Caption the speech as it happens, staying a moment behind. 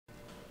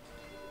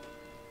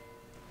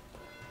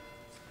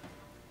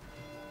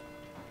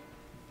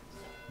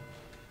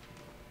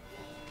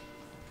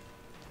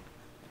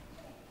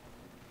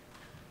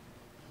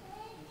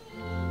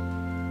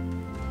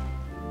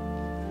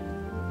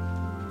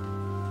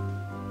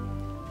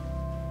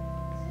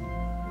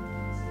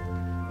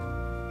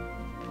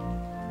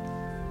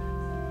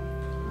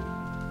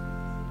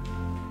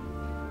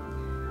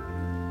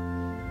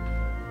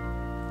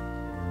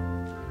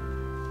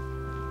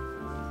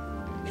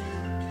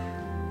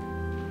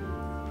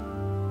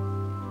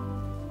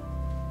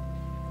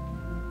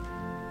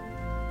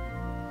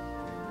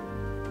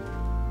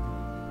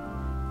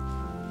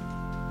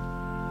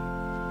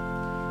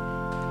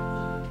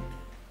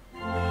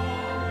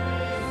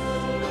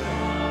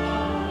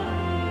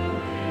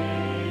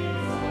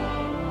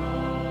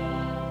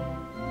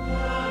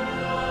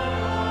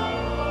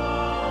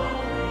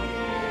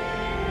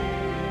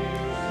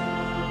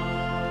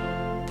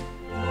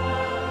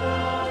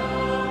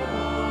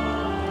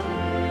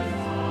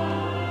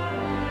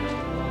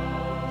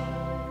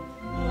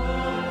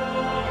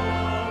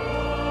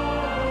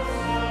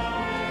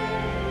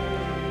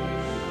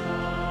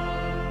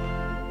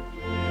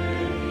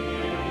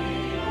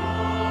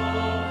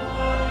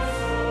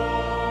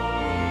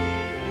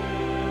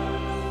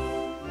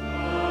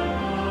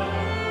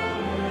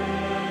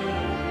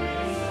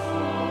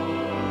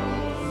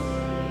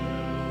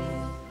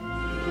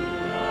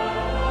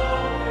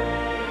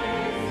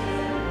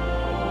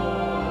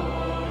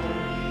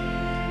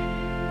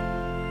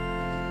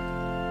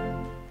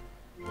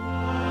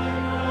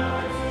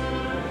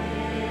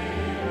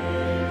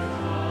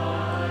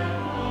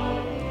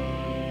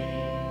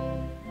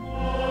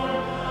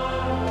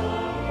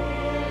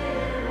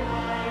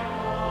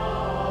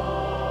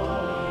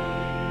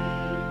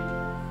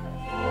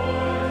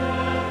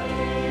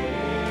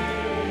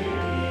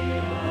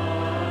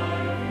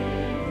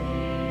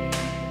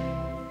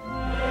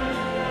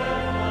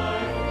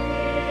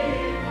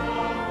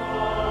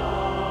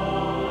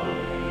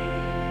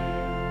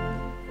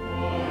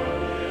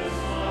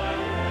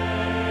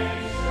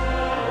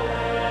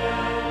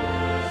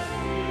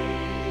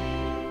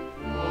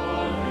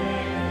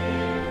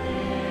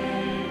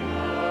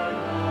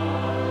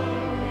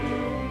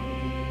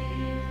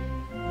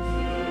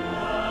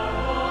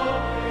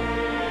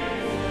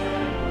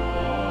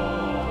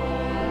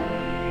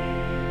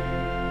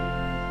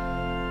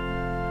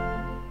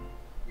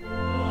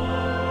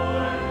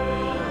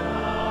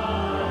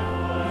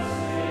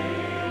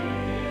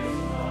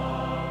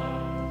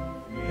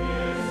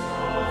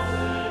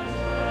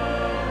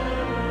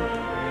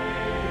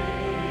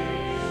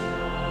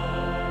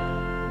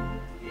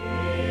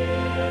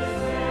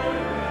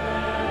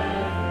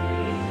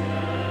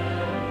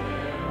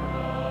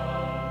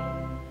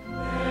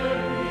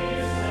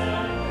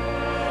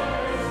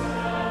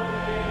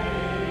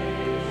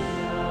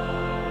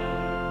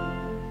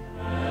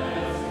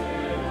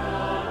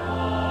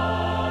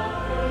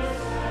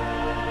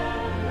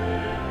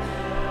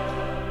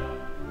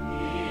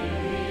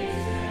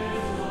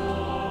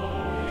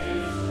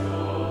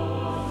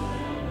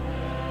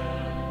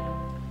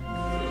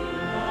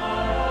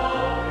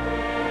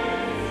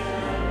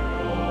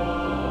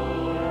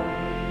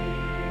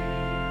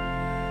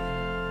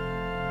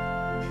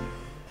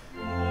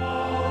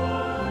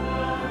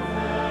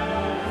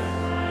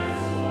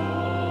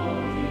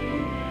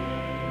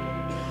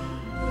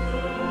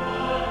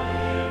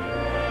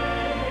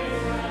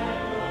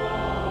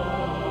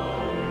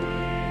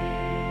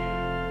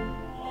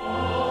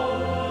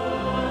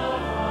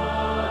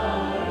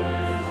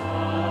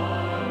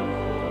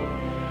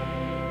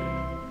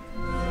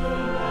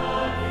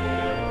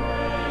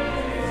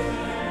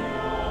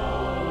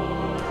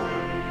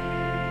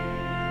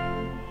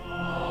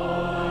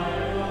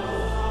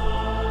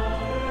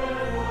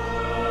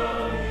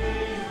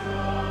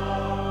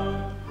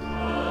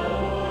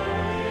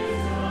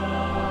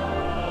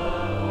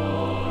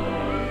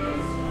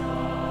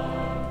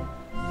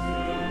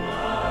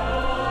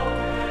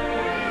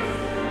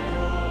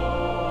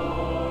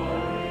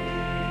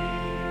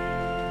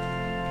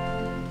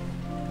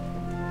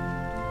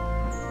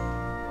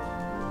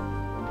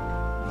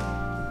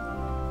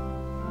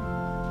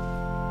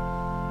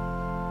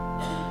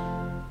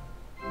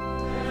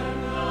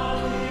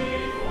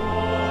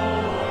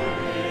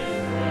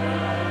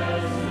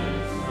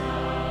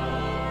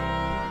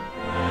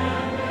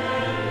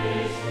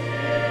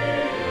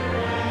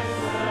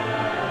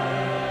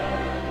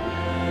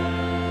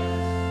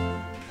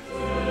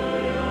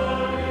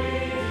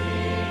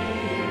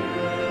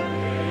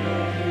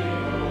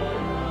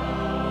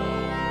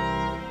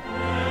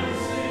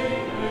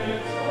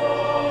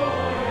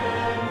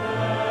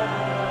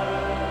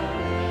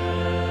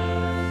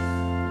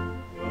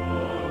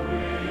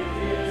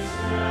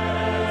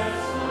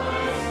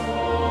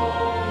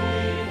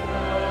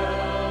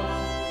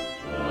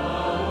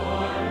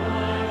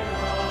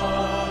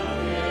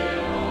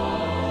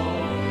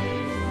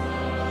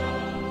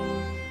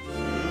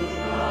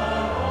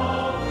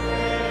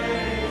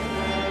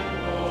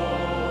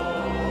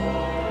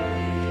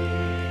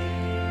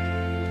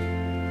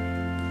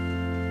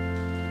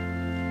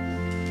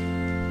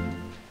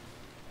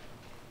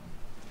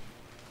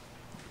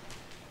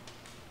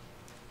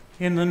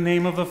In the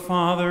name of the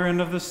Father,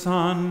 and of the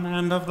Son,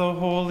 and of the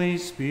Holy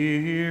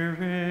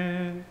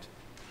Spirit.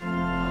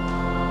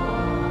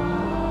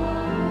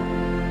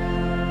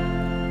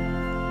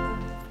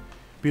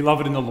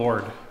 Beloved in the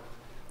Lord,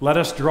 let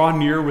us draw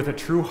near with a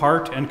true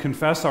heart and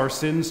confess our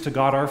sins to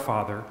God our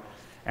Father,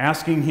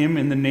 asking him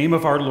in the name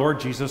of our Lord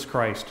Jesus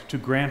Christ to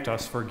grant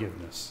us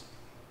forgiveness.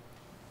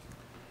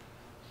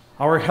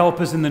 Our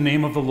help is in the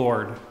name of the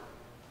Lord,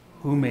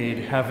 who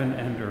made heaven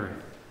and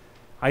earth.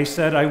 I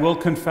said, I will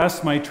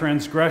confess my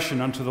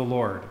transgression unto the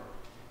Lord,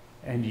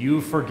 and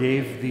you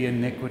forgave the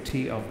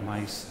iniquity of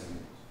my sin.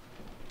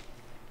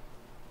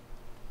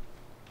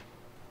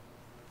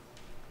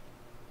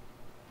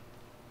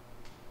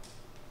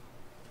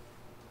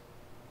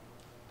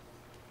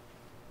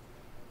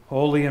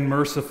 Holy and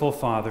merciful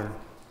Father,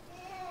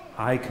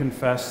 I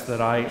confess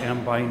that I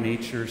am by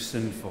nature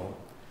sinful,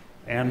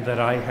 and that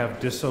I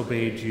have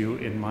disobeyed you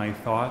in my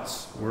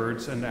thoughts,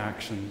 words, and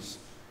actions.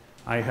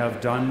 I have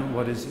done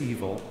what is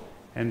evil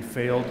and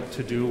failed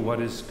to do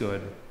what is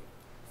good.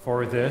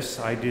 For this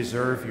I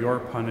deserve your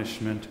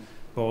punishment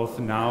both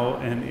now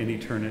and in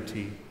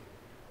eternity.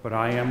 But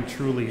I am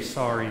truly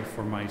sorry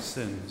for my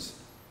sins,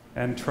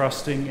 and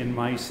trusting in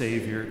my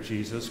Savior,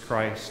 Jesus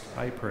Christ,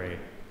 I pray,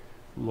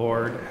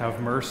 Lord, have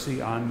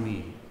mercy on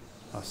me,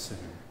 a sinner.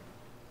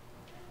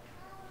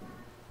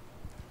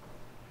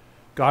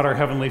 God, our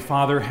Heavenly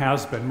Father,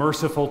 has been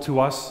merciful to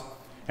us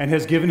and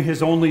has given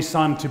his only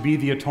Son to be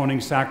the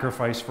atoning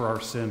sacrifice for our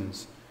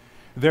sins.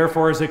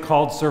 Therefore, as a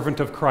called servant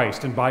of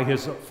Christ, and by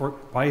his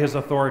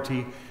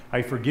authority,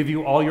 I forgive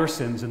you all your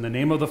sins in the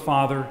name of the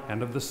Father,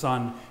 and of the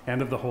Son,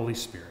 and of the Holy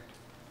Spirit.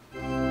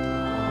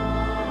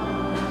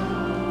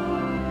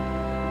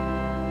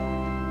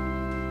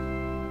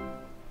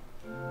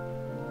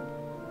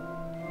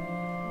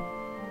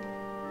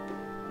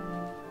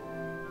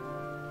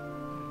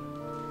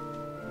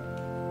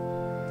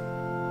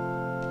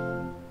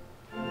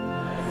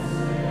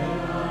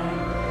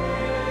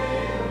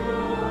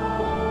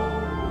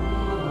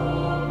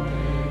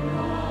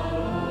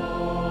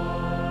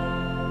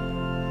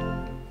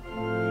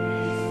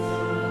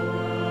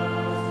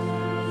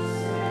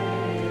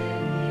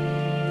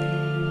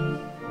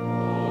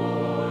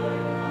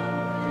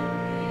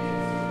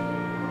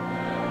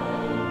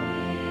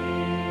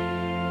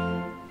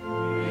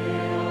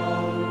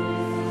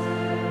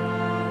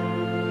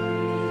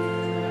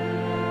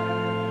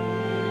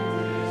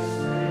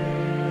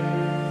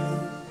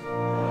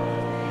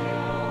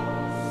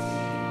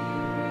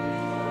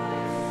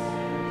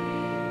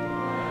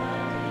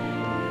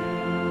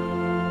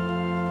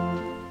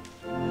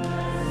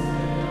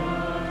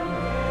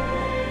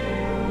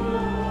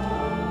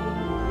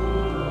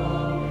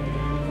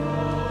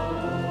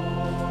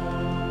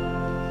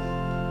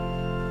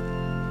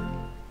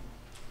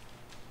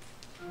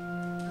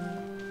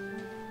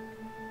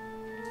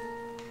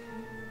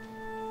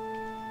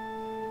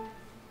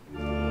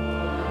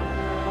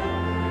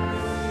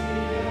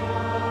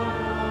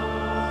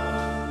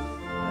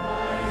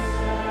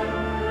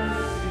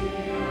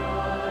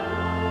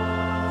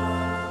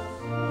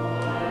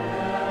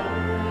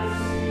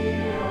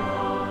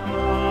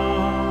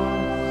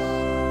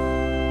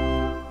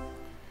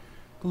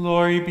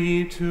 Glory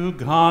be to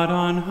God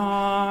on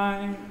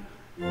high.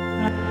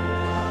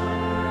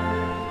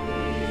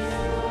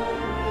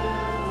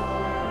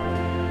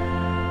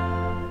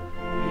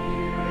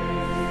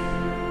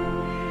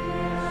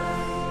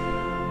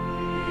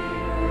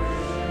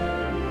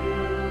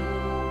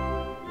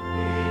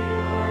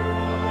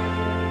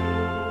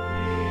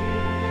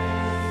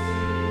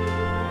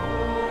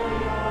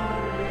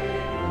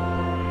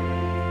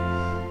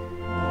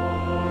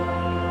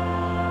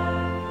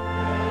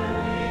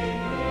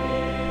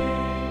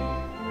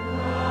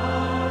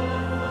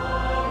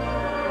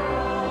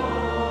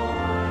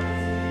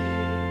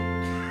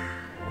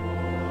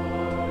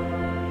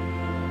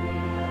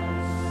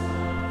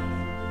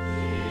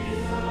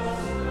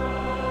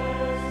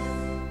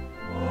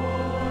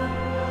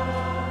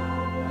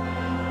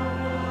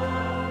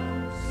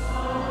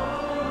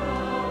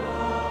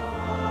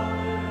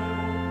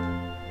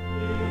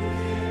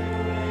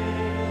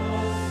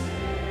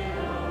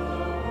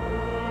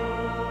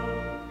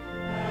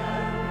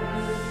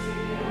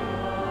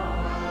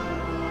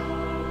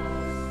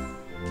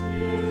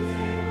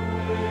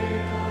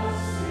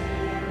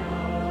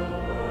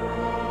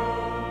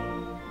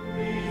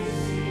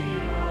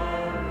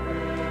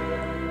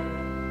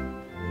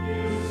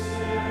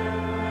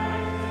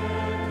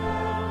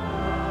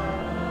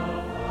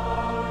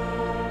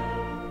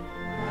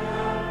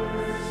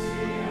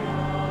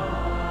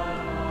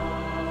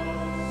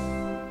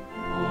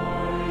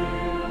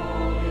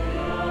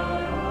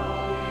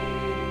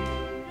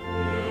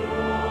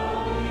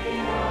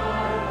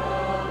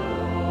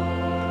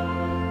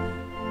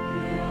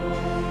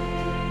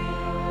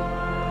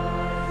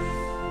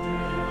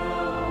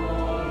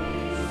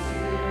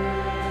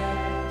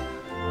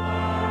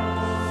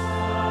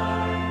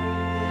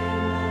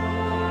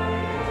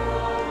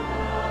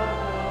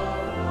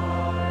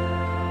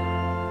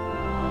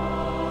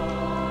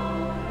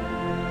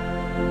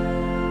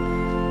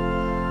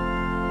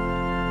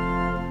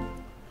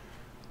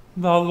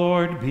 The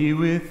Lord be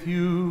with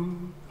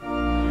you.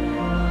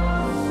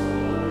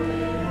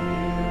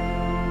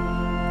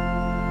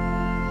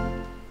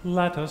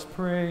 Let us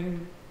pray.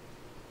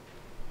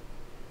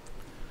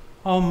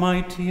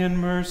 Almighty and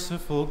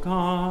merciful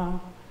God,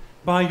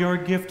 by your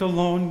gift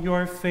alone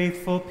your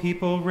faithful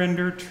people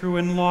render true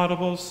and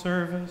laudable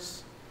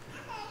service.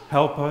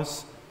 Help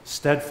us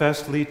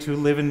steadfastly to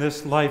live in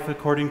this life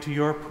according to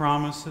your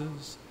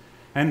promises,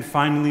 and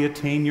finally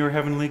attain your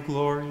heavenly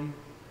glory.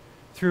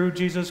 Through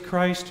Jesus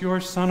Christ, your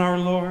Son, our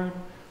Lord,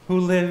 who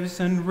lives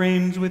and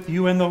reigns with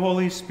you and the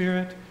Holy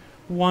Spirit,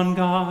 one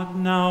God,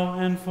 now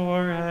and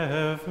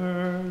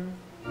forever.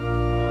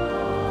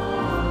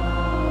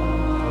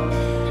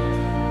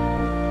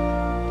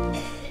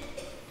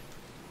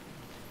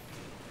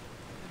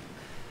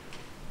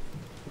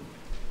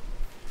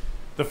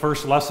 The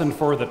first lesson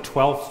for the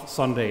 12th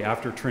Sunday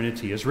after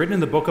Trinity is written in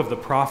the book of the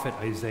prophet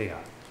Isaiah,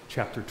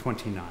 chapter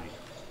 29.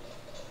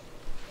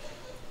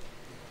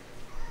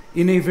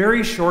 In a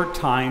very short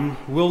time,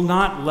 will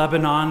not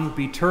Lebanon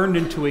be turned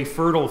into a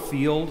fertile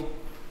field,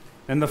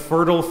 and the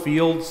fertile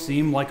field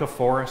seem like a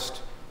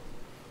forest?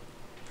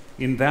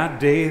 In that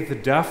day, the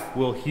deaf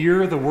will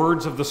hear the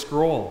words of the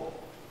scroll,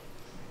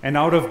 and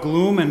out of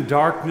gloom and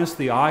darkness,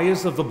 the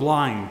eyes of the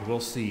blind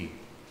will see.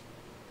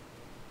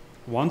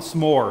 Once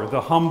more,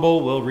 the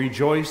humble will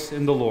rejoice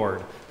in the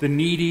Lord. The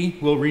needy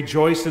will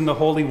rejoice in the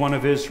Holy One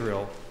of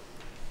Israel.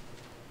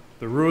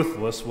 The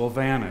ruthless will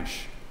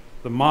vanish.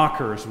 The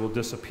mockers will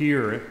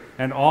disappear,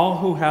 and all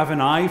who have an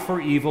eye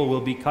for evil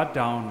will be cut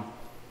down.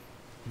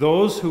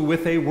 Those who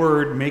with a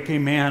word make a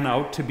man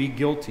out to be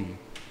guilty,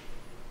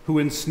 who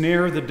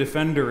ensnare the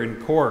defender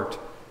in court,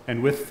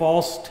 and with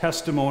false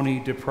testimony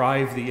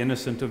deprive the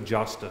innocent of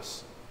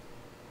justice.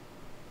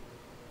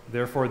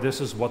 Therefore, this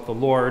is what the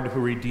Lord,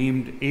 who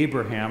redeemed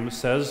Abraham,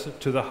 says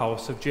to the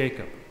house of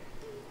Jacob.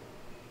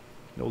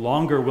 No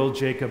longer will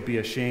Jacob be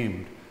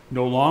ashamed.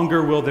 No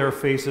longer will their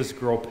faces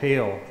grow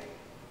pale.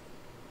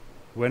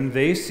 When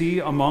they see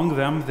among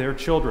them their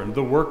children,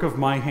 the work of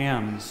my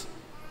hands,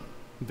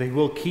 they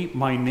will keep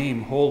my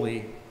name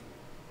holy.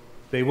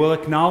 They will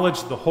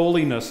acknowledge the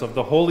holiness of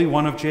the Holy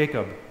One of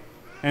Jacob,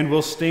 and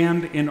will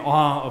stand in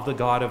awe of the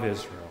God of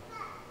Israel.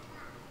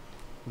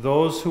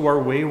 Those who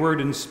are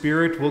wayward in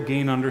spirit will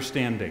gain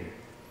understanding.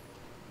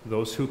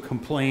 Those who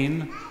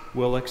complain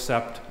will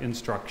accept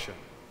instruction.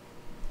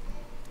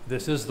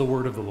 This is the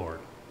word of the Lord.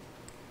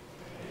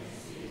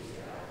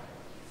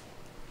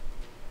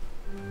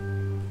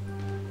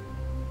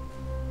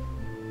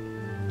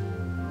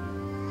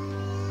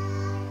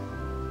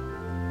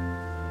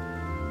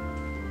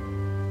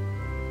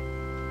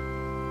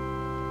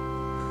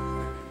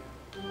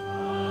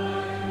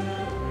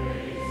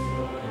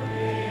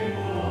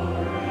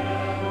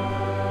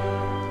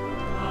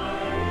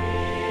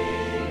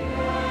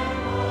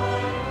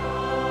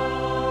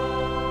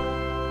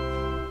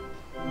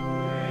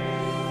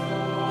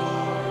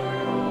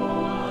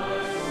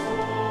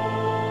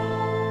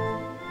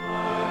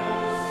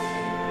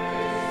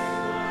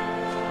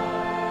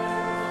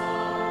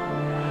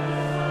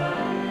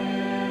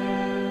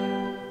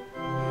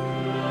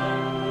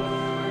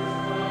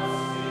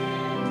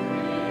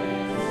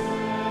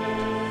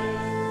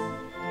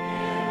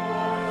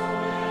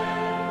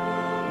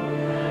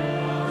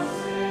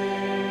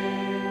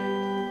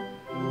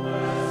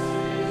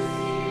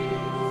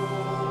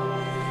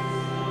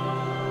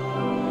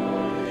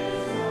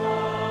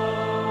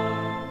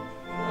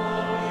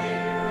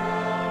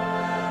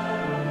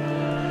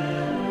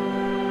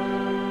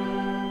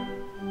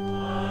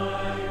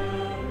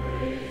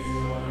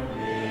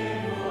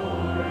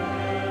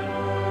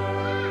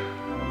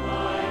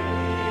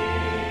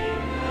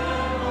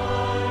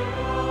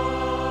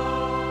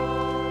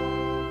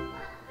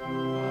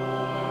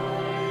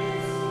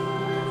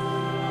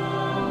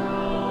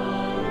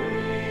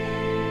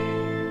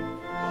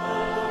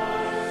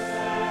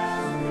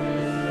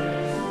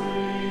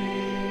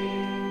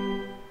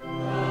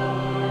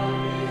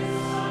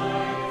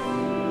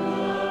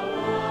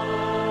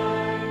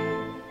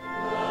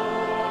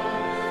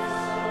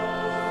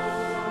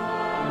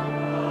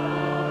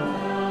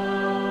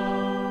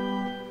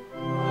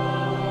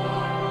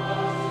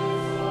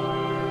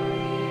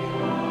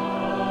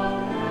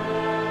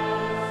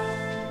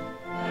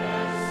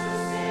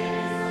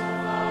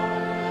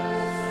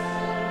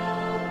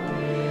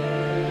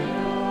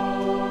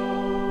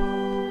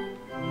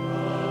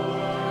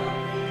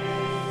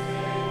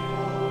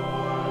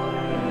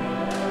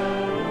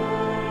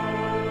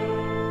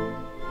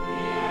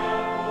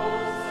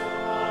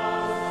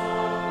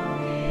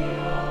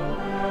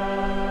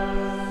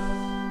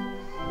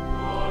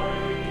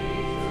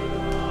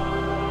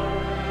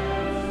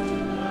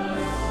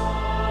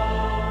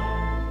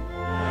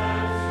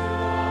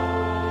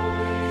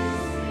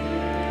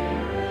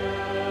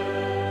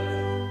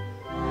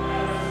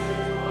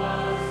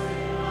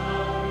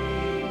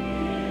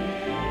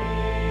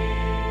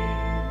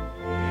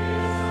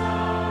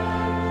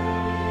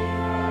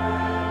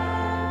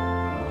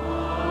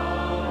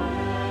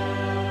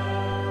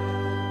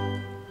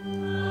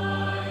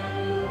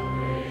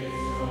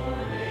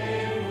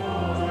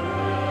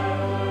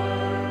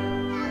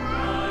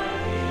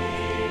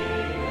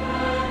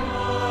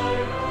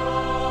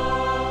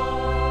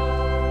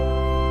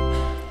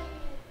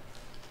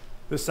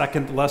 The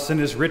second lesson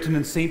is written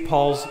in St.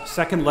 Paul's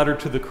second letter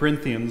to the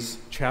Corinthians,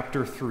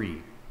 chapter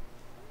 3.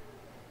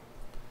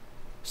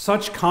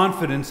 Such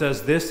confidence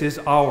as this is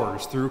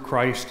ours through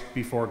Christ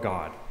before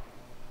God.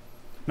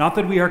 Not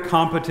that we are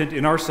competent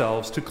in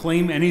ourselves to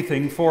claim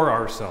anything for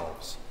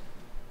ourselves,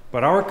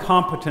 but our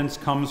competence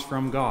comes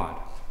from God.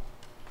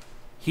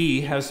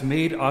 He has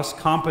made us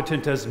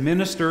competent as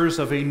ministers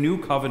of a new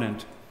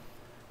covenant,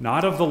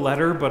 not of the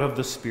letter, but of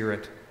the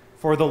Spirit.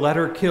 For the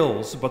letter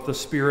kills, but the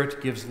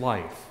Spirit gives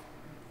life.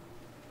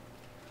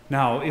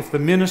 Now, if the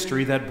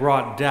ministry that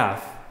brought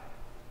death,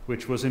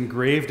 which was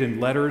engraved in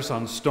letters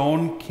on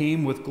stone,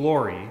 came with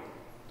glory,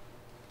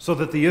 so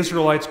that the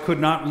Israelites could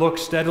not look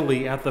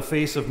steadily at the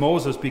face of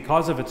Moses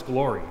because of its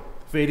glory,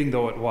 fading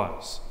though it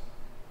was,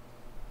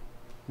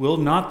 will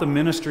not the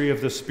ministry of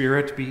the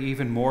Spirit be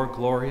even more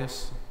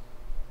glorious?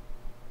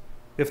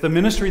 If the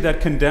ministry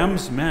that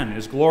condemns men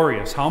is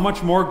glorious, how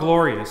much more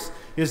glorious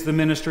is the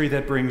ministry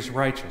that brings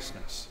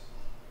righteousness?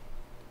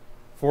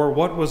 For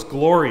what was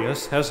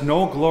glorious has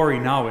no glory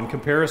now in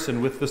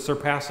comparison with the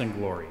surpassing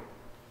glory.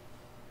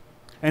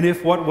 And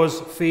if what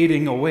was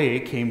fading away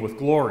came with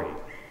glory,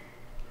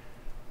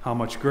 how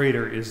much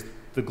greater is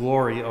the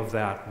glory of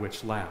that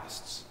which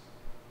lasts?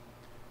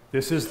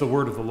 This is the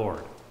word of the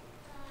Lord.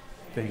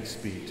 Thanks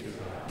be to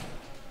God.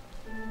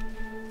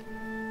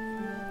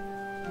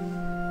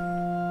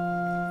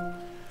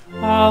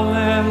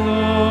 Alleluia,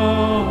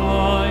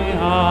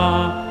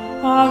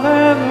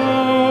 alleluia,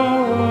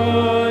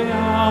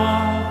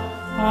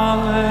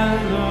 alleluia.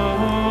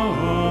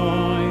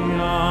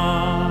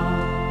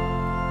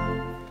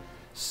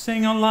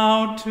 Sing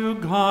aloud to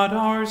God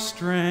our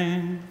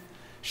strength.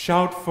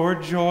 Shout for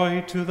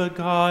joy to the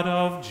God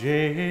of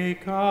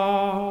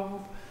Jacob.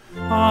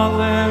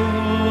 Alleluia,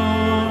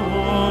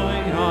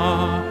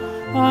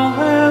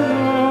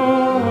 alleluia,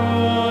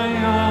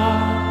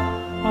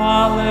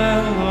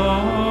 alleluia.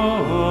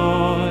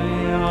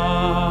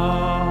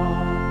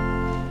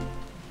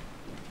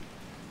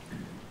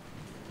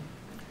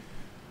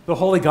 The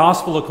Holy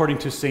Gospel according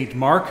to St.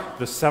 Mark,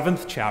 the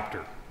 7th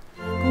chapter.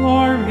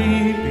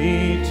 Glory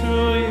be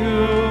to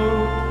you,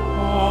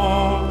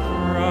 O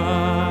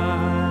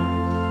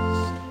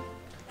Christ.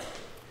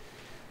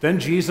 Then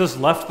Jesus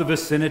left the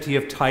vicinity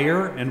of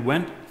Tyre and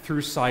went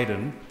through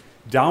Sidon,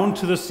 down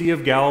to the Sea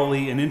of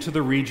Galilee and into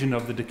the region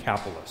of the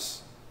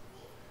Decapolis.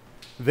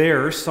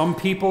 There some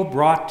people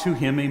brought to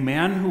him a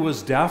man who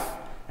was deaf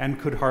and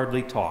could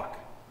hardly talk,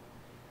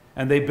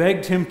 and they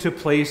begged him to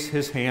place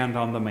his hand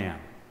on the man.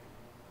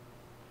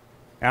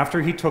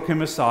 After he took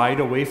him aside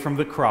away from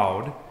the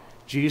crowd,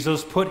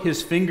 Jesus put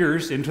his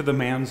fingers into the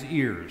man's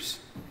ears.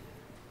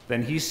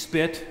 Then he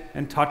spit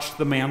and touched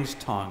the man's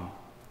tongue.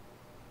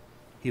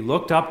 He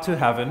looked up to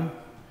heaven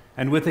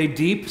and with a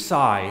deep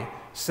sigh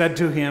said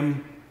to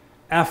him,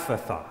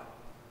 Ephphatha,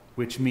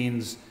 which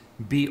means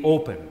be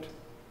opened.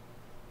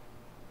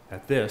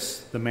 At this,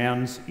 the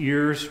man's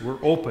ears were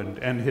opened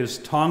and his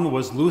tongue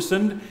was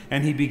loosened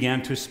and he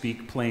began to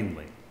speak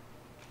plainly.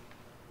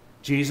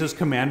 Jesus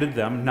commanded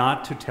them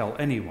not to tell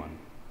anyone.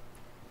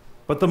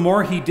 But the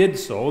more he did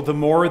so, the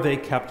more they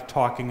kept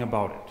talking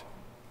about it.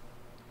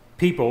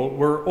 People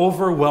were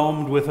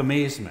overwhelmed with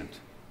amazement.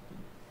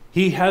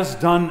 He has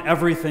done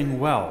everything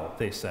well,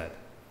 they said.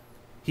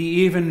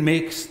 He even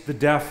makes the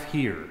deaf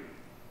hear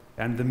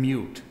and the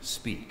mute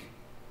speak.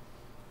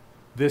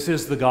 This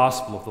is the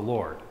gospel of the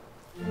Lord.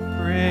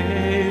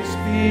 Praise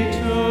be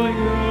to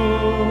you,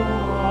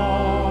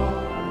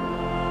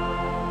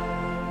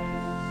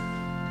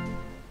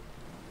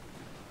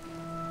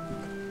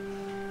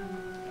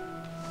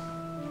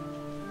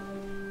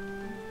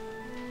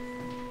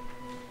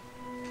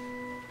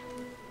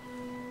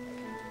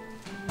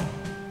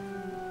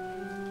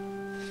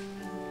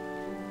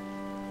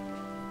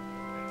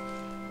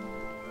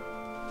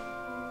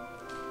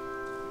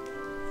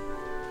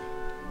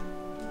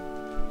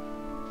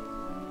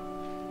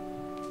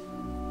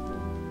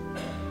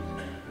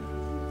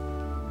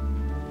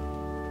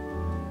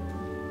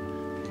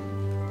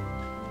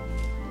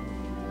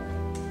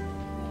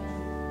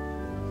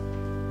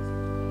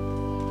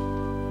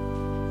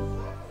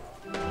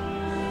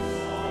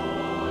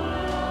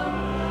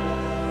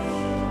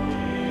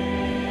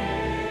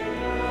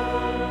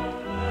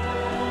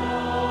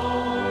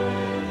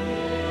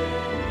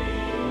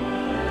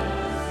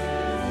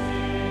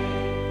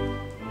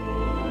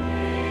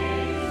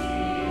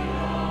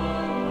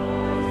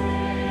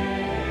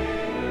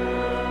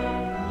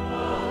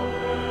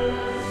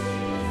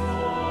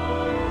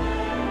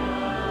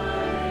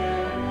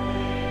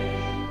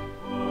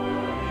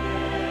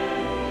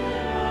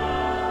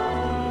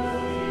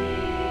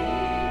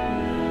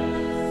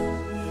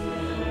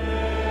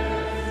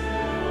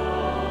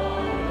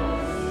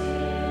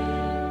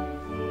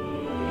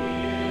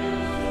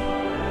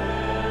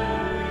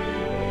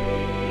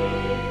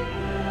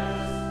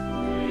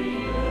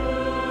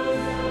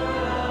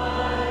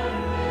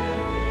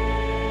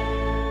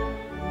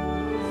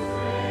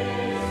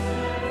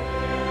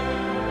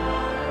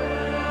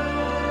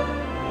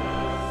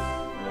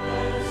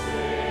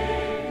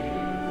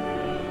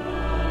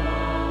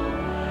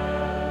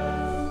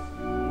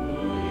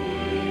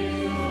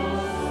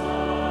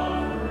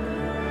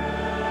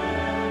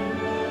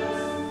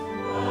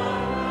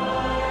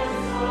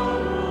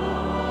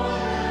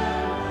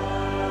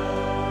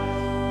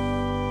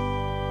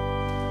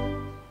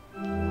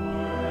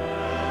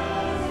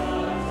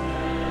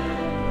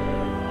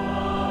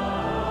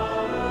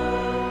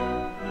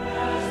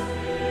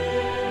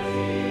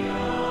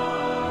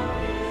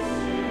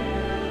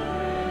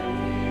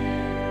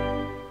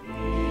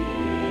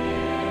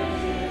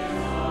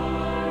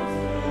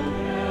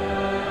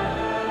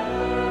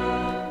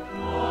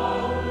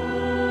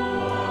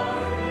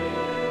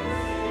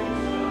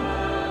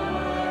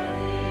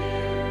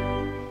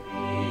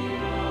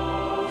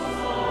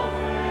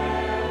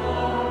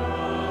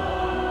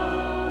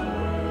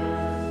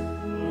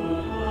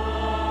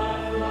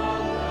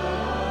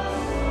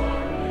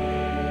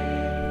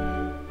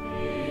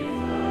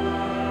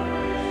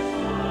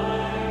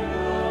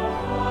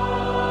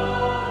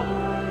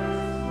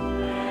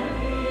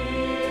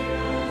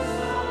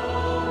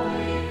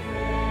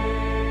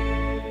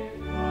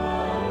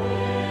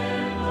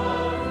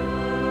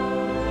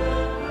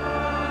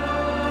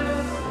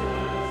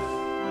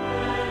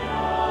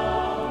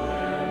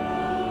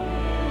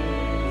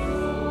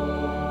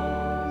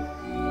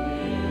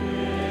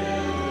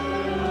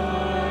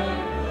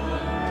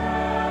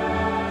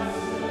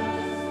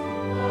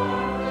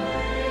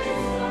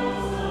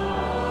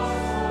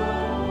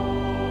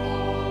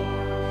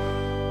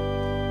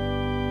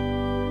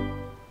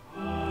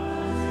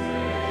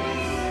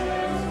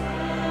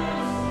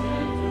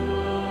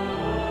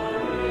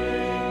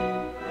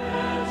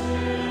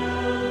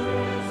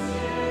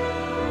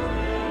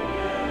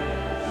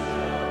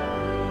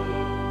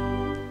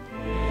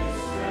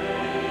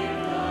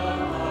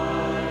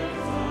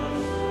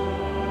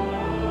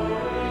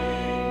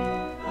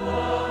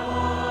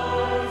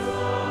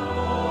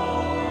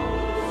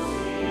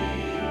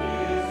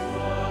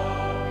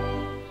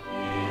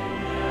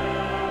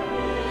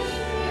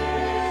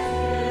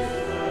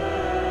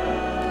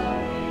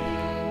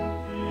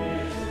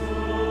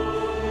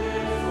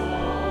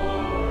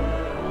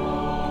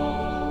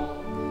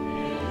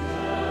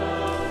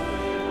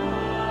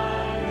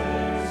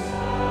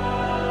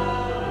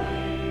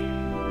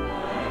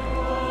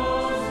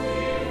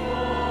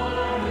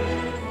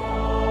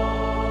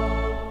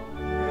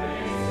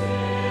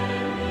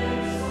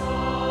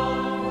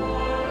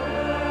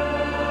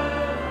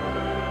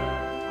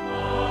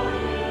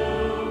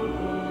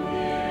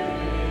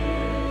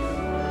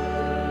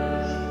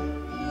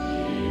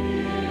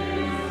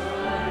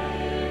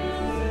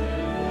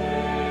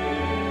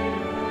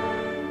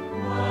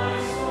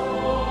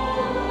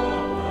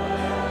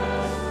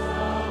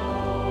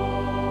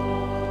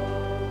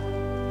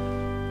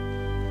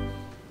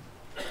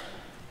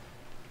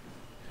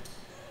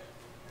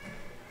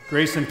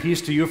 Grace and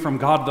peace to you from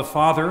God the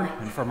Father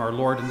and from our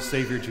Lord and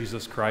Savior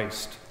Jesus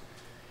Christ.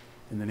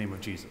 In the name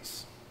of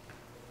Jesus.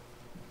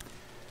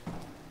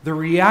 The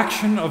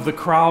reaction of the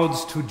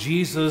crowds to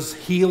Jesus'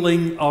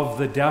 healing of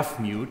the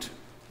deaf-mute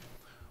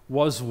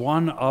was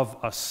one of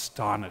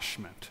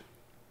astonishment.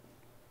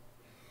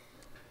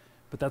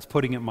 But that's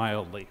putting it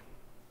mildly.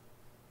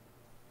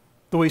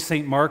 The way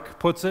St. Mark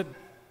puts it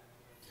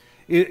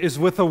is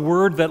with a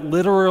word that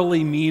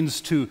literally means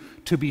to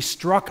be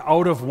struck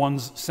out of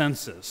one's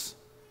senses,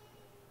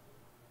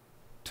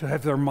 to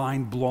have their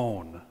mind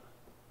blown,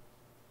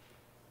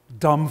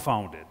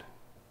 dumbfounded,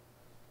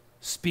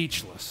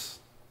 speechless.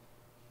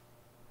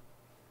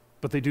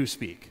 But they do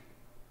speak.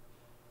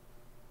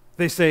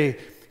 They say,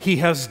 "He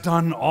has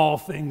done all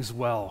things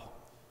well."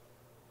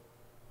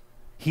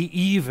 He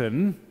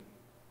even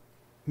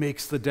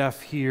makes the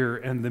deaf hear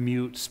and the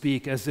mute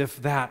speak, as if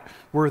that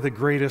were the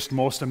greatest,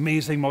 most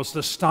amazing, most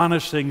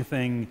astonishing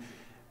thing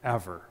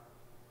ever.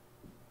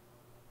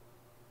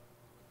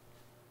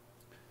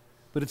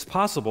 But it's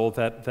possible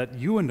that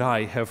you and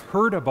I have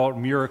heard about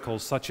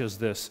miracles such as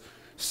this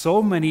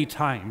so many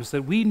times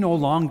that we no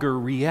longer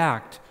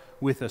react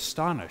with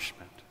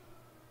astonishment.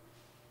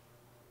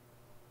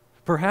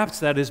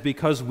 Perhaps that is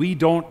because we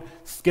don't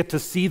get to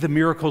see the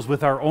miracles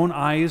with our own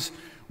eyes.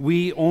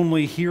 We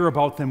only hear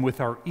about them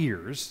with our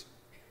ears.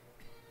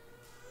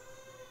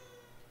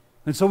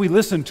 And so we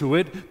listen to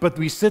it, but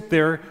we sit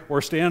there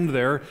or stand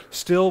there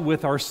still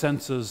with our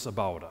senses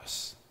about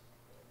us.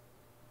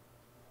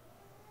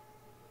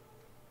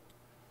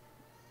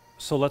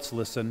 So let's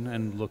listen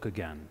and look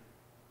again.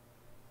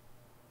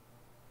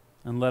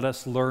 And let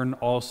us learn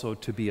also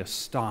to be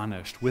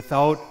astonished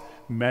without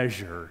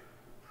measure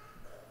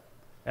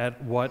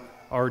at what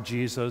our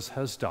Jesus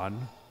has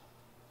done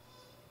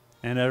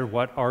and at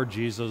what our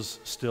Jesus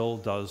still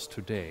does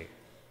today.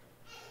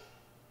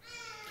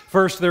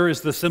 First, there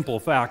is the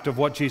simple fact of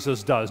what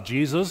Jesus does.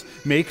 Jesus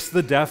makes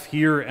the deaf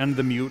hear and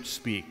the mute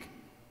speak.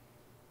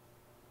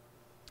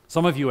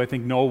 Some of you, I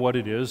think, know what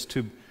it is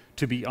to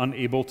be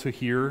unable to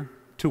hear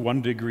to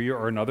one degree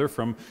or another,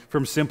 from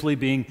simply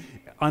being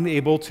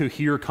unable to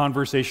hear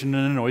conversation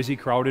in a noisy,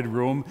 crowded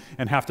room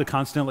and have to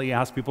constantly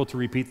ask people to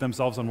repeat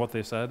themselves on what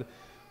they said,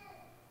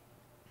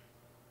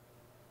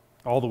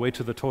 all the way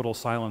to the total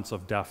silence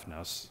of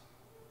deafness.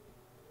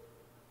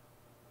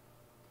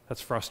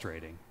 That's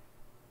frustrating.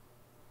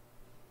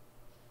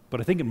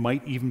 But I think it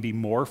might even be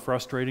more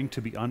frustrating to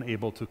be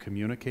unable to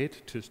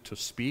communicate, to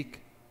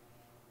speak.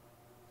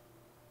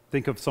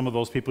 Think of some of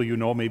those people you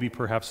know, maybe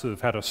perhaps who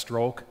have had a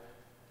stroke,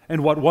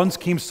 and what once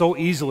came so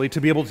easily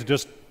to be able to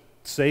just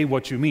say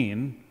what you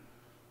mean,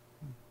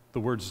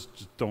 the words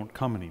just don't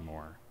come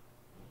anymore.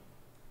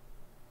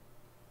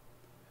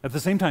 At the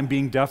same time,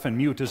 being deaf and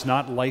mute is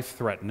not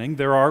life-threatening.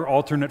 There are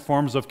alternate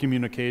forms of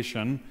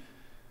communication,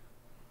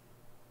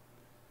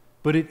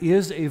 but it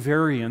is a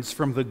variance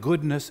from the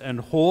goodness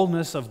and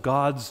wholeness of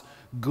God's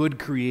good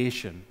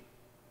creation.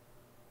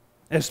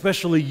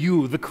 Especially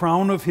you, the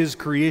crown of His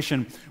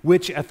creation,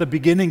 which at the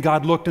beginning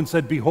God looked and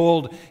said,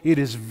 "Behold, it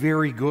is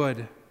very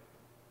good."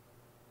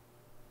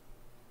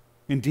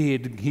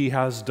 Indeed, He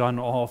has done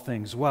all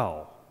things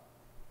well.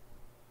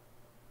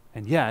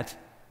 And yet,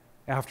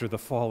 after the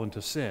fall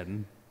into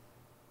sin,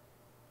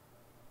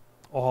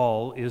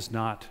 all is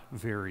not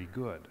very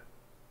good.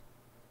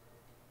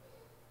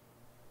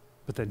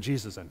 But then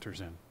Jesus enters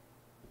in.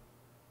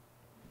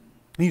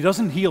 And He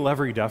doesn't heal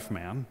every deaf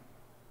man,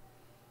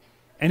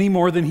 any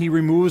more than He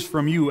removes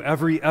from you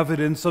every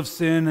evidence of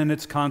sin and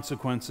its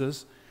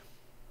consequences.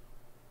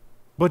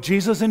 But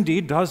Jesus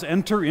indeed does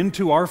enter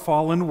into our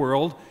fallen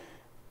world,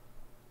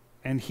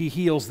 and He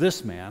heals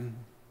this man,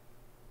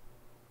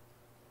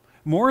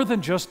 more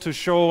than just to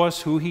show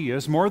us who He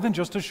is, more than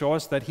just to show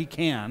us that He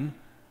can.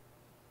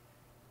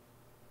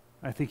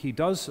 I think He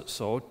does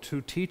so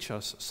to teach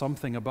us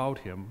something about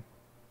Him.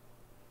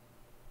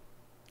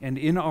 And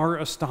in our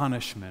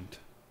astonishment,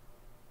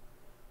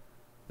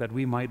 that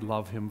we might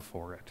love Him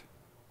for it.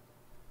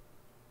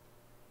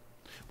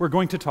 We're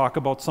going to talk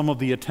about some of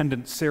the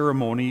attendant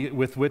ceremony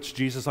with which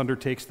Jesus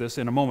undertakes this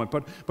in a moment.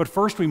 But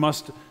first we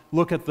must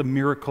look at the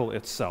miracle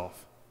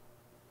itself.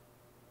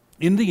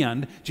 In the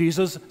end,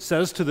 Jesus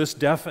says to this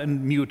deaf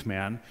and mute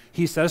man,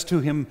 He says to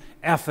him,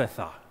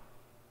 "Ephphatha,"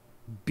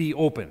 be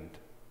opened.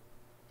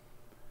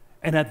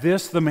 And at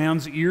this, the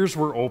man's ears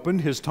were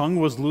opened, his tongue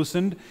was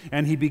loosened,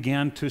 and he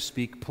began to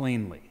speak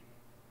plainly.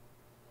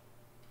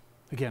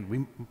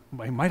 Again,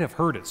 I might have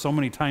heard it so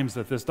many times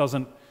that this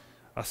doesn't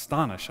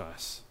astonish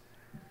us.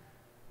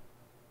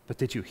 But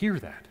did you hear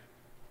that?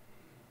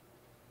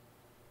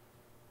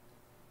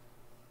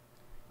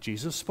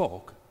 Jesus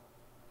spoke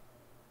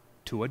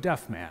to a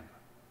deaf man,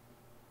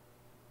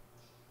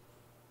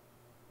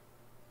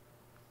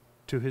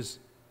 to his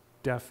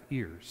deaf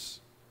ears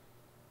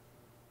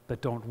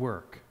that don't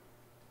work.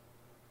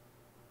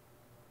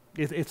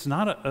 It's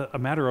not a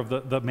matter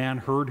of the man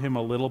heard Him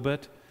a little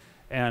bit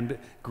and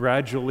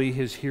gradually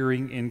his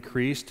hearing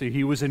increased.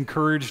 He was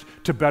encouraged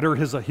to better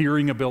his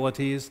hearing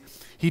abilities.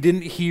 He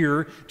didn't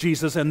hear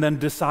Jesus and then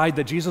decide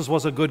that Jesus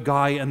was a good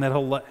guy and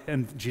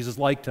and Jesus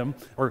liked him,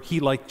 or he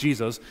liked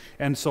Jesus,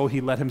 and so he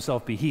let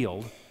himself be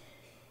healed.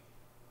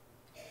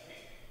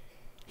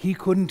 He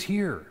couldn't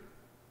hear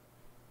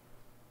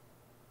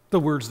the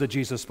words that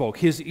Jesus spoke.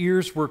 His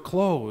ears were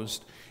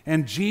closed,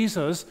 and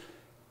Jesus,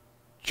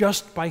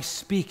 just by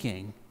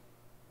speaking,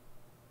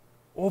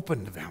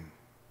 opened them.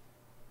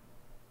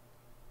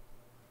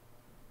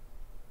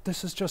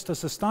 This is just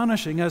as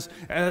astonishing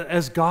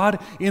as God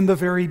in the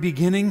very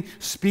beginning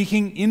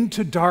speaking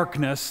into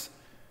darkness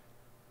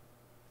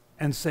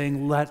and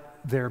saying,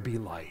 "Let there be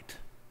light."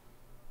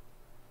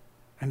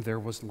 And there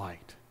was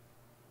light.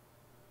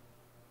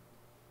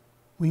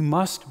 We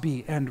must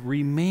be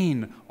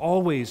and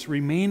always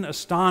remain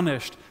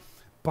astonished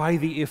by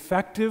the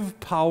effective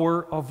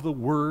power of the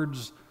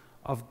words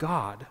of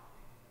God,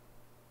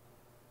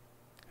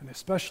 and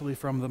especially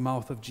from the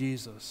mouth of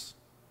Jesus.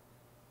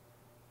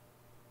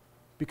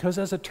 Because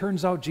as it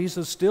turns out,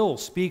 Jesus still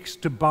speaks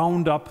to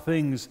bound up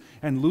things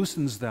and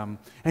loosens them,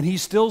 and he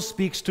still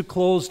speaks to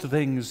closed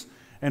things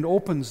and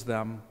opens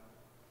them.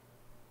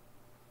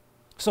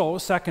 So,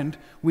 second,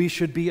 we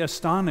should be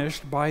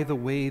astonished by the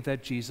way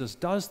that Jesus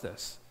does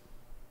this.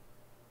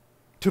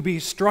 To be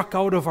struck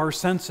out of our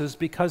senses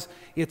because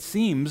this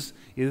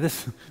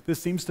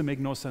seems to make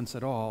no sense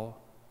at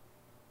all.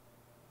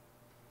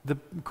 The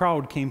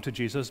crowd came to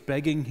Jesus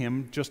begging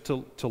him just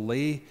to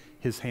lay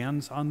his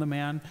hands on the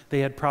man. They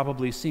had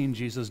probably seen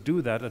Jesus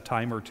do that a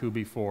time or two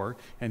before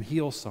and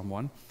heal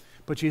someone,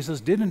 but Jesus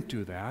didn't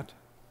do that.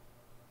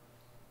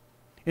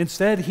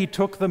 Instead, he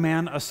took the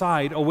man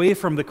aside, away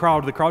from the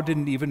crowd. The crowd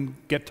didn't even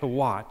get to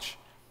watch.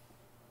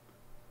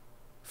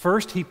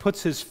 First, he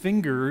puts his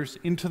fingers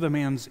into the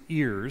man's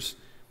ears.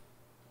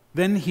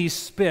 Then he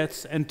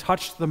spits and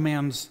touched the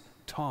man's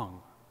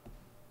tongue.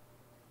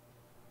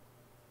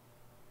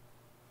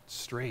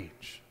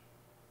 Strange.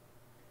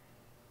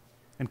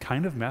 And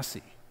kind of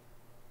messy.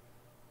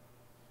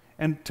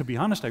 And to be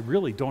honest, I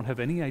really don't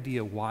have any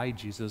idea why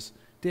Jesus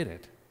did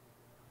it.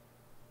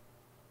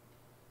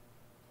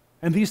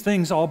 And these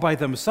things all by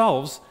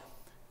themselves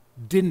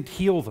didn't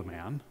heal the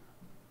man.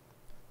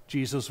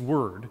 Jesus'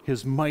 word,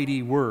 his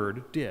mighty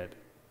word, did.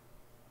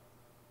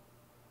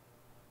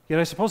 Yet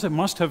I suppose it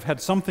must have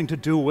had something to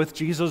do with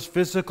Jesus'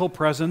 physical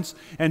presence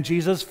and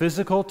Jesus'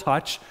 physical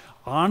touch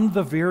on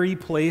the very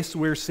place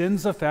where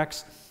sin's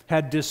effects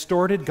had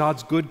distorted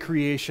God's good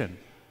creation.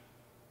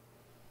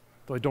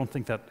 Though I don't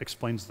think that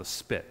explains the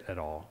spit at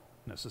all,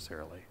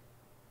 necessarily.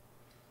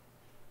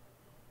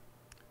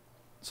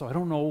 So I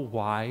don't know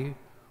why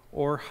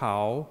or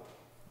how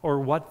or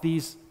what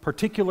these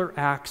particular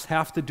acts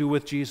have to do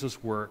with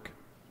Jesus' work.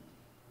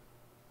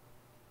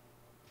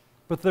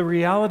 But the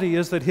reality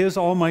is that his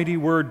almighty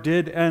word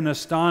did an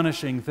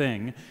astonishing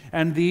thing,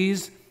 and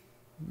these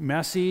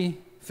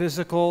messy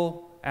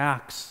physical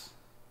acts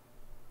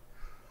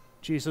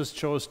Jesus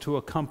chose to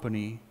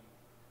accompany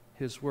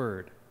his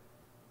word.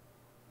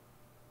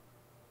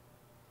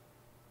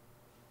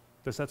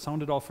 Does that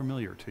sound at all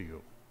familiar to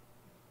you?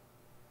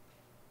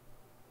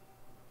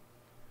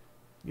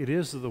 It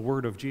is the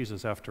word of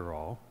Jesus, after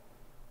all,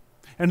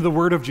 and the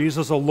word of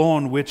Jesus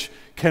alone which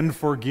can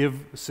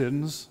forgive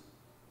sins,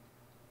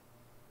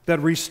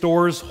 that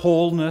restores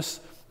wholeness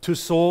to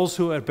souls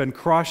who have been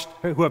crushed,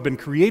 who have been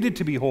created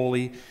to be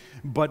holy,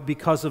 but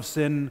because of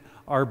sin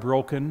are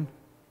broken,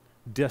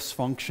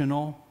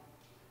 dysfunctional,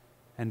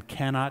 and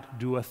cannot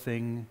do a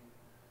thing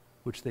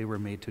which they were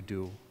made to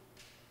do.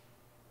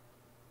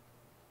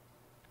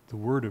 The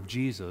word of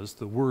Jesus,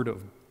 the word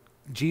of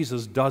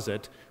Jesus does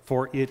it,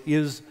 for it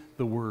is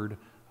the word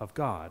of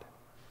God.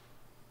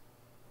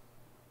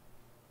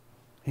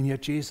 And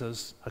yet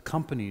Jesus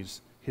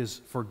accompanies his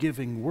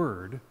forgiving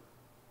word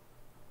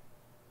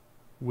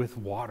with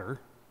water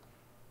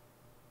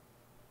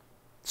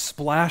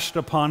splashed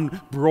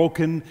upon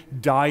broken,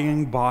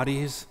 dying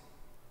bodies,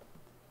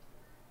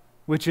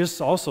 which is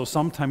also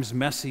sometimes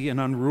messy and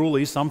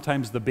unruly.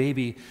 Sometimes the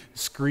baby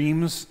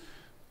screams,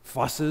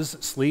 fusses,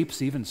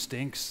 sleeps, even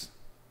stinks.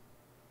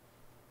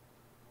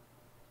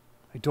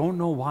 I don't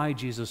know why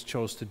Jesus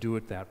chose to do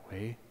it that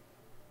way,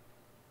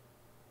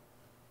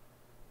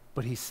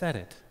 but he said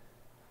it.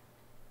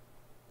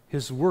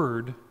 His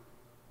word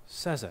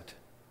says it.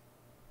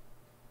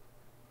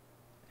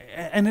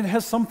 And it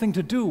has something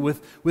to do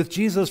with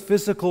Jesus'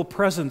 physical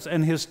presence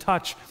and his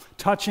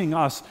touching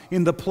us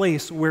in the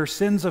place where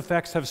sin's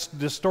effects have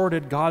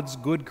distorted God's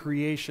good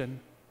creation.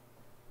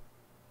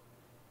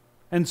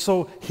 And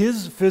so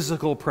his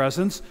physical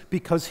presence,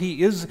 because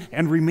he is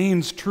and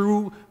remains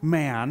true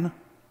man,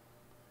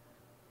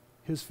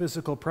 his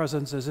physical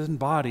presence is in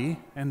body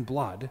and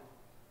blood,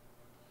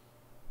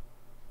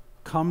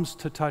 comes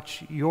to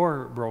touch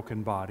your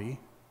broken body,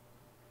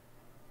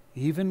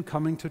 even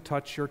coming to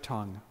touch your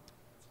tongue.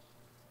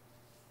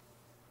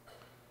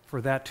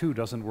 For that too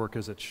doesn't work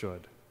as it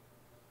should.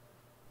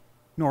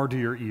 Nor do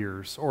your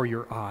ears, or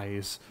your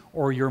eyes,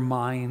 or your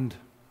mind,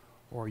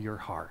 or your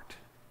heart.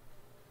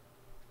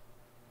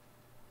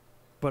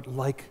 but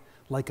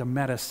like a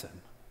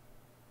medicine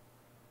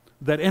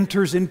that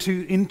enters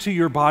into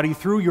your body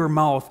through your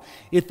mouth.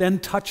 It then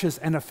touches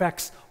and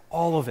affects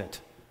all of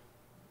it.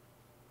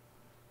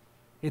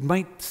 It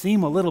might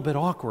seem a little bit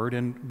awkward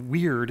and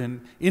weird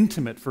and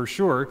intimate for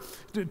sure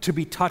to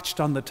be touched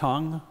on the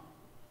tongue,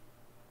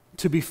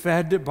 to be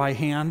fed by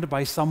hand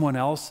by someone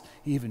else,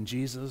 even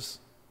Jesus.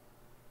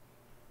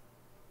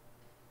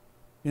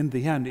 In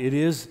the end, it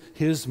is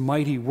His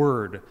mighty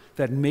word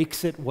that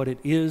makes it what it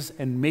is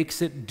and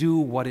makes it do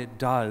what it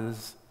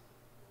does.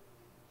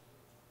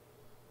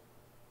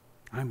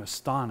 I'm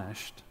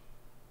astonished,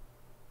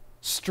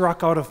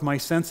 struck out of my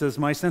senses.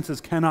 My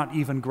senses cannot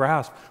even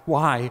grasp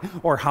why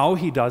or how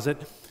He does it,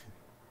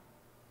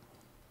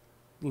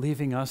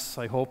 leaving us,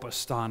 I hope,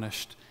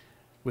 astonished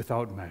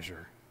without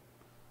measure.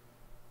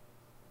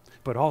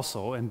 But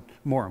also, and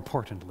more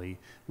importantly,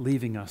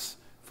 leaving us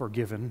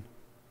forgiven,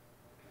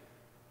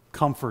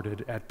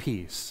 comforted, at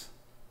peace,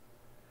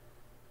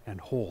 and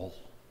whole,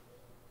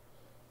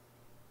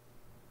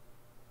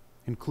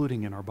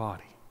 including in our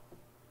body.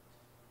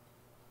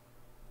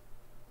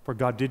 For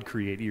God did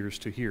create ears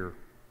to hear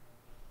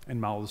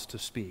and mouths to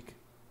speak.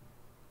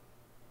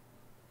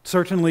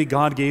 Certainly,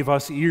 God gave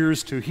us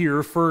ears to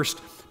hear first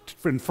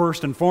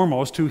and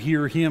foremost, to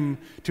hear Him,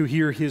 to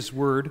hear His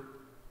word.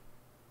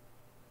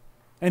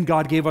 And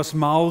God gave us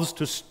mouths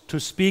to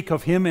speak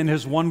of Him and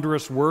His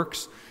wondrous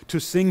works, to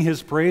sing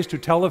His praise, to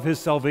tell of His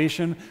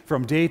salvation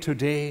from day to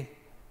day.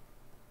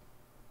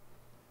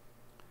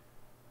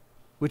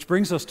 Which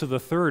brings us to the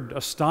third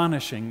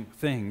astonishing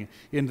thing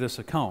in this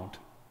account,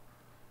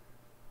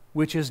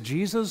 which is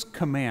Jesus'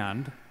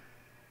 command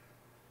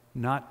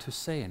not to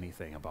say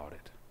anything about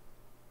it.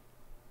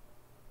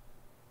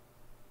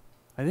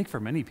 I think for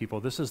many people,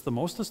 this is the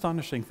most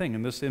astonishing thing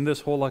in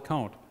this whole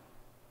account.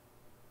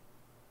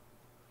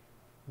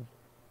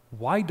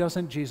 Why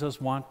doesn't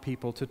Jesus want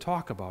people to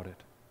talk about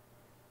it?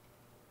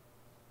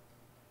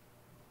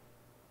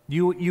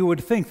 You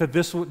would think that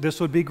this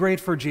would be great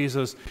for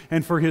Jesus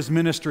and for His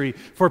ministry,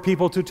 for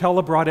people to tell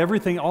abroad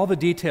everything, all the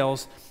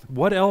details.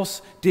 What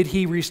else did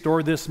He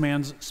restore this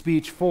man's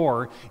speech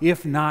for,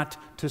 if not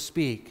to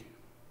speak?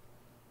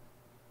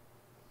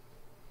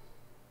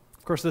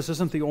 Of course, this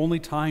isn't the only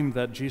time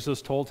that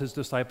Jesus told His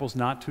disciples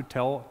not to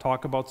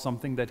talk about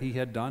something that He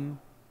had done.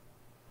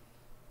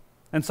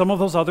 And some of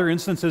those other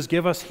instances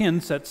give us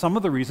hints at some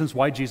of the reasons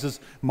why Jesus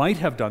might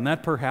have done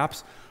that,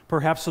 perhaps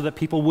so that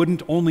people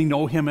wouldn't only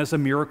know Him as a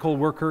miracle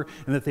worker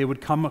and that they would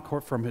come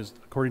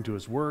according to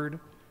His word,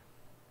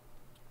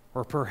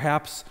 or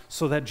perhaps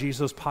so that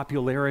Jesus'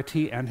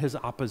 popularity and His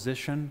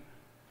opposition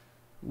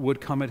would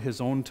come at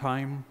His own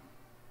time.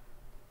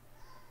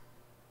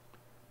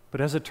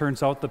 But as it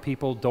turns out, the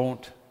people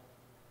don't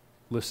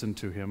listen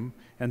to Him,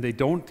 and they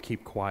don't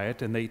keep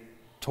quiet, and they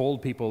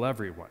told people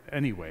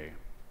anyway.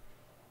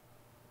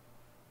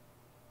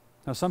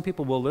 Now, some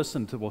people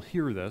will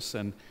hear this,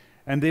 and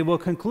they will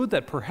conclude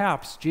that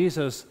perhaps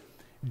Jesus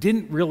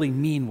didn't really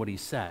mean what He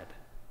said.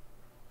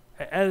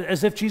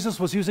 As if Jesus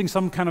was using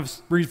some kind of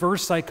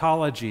reverse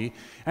psychology,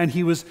 and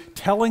He was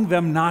telling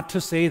them not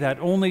to say that,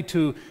 only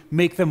to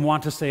make them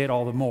want to say it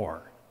all the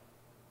more.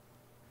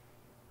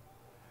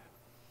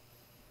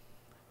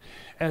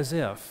 As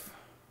if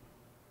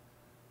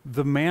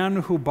the man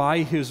who by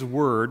His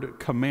word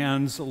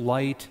commands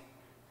light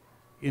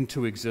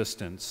into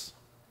existence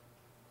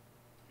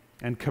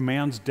and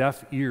commands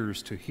deaf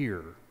ears to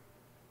hear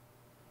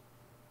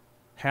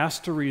has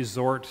to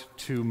resort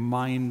to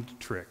mind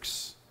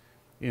tricks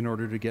in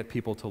order to get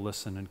people to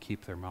listen and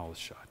keep their mouths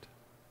shut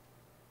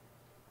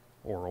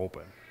or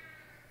open.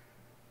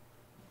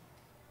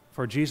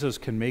 For Jesus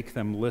can make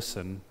them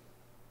listen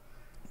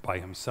by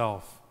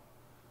Himself.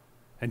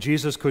 And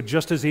Jesus could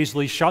just as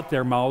easily shut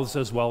their mouths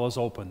as well as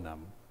open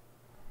them.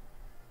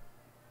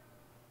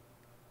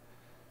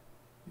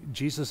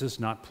 Jesus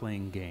is not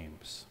playing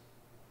games.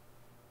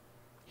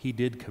 He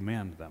did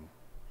command them,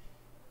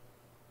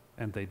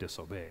 and they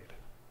disobeyed.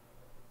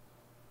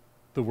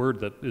 The word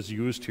that is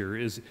used here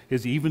is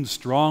even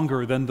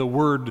stronger than the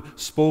word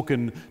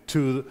spoken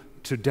to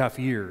deaf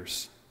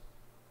ears.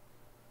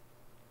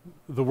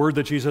 The word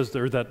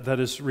that that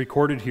is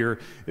recorded here,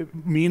 it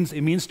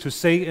means to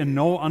say in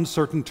no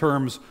uncertain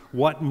terms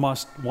what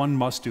one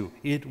must do.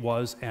 It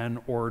was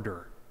an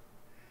order.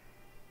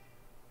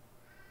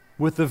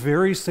 With the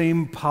very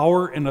same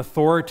power and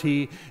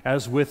authority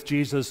as with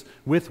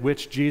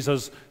which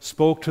Jesus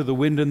spoke to the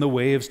wind and the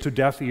waves, to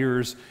deaf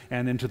ears,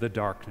 and into the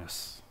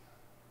darkness.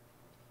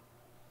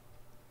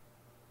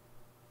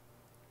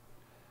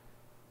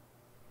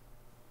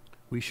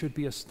 We should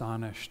be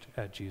astonished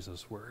at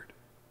Jesus' word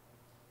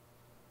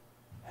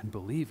and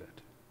believe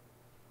it.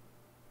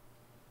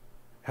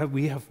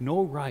 We have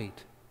no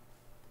right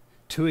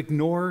to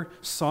ignore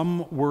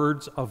some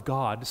words of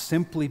God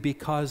simply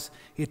because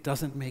it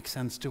doesn't make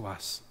sense to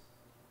us.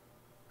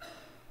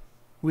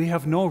 We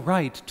have no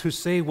right to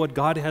say what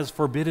God has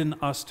forbidden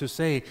us to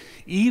say,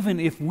 even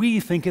if we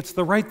think it's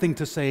the right thing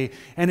to say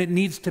and it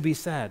needs to be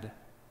said.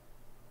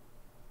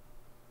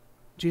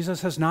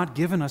 Jesus has not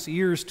given us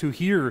ears to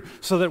hear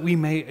so that we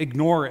may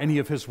ignore any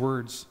of his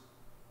words.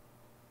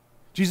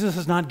 Jesus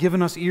has not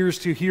given us ears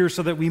to hear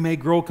so that we may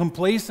grow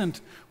complacent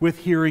with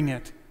hearing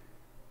it.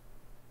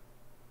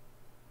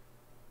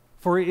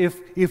 For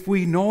if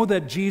we know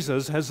that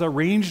Jesus has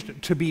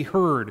arranged to be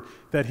heard,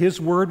 that his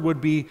word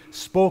would be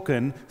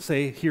spoken,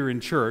 say here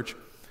in church,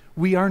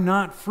 we are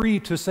not free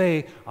to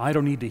say, I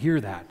don't need to hear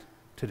that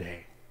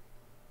today.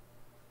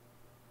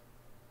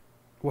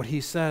 What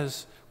he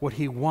says, what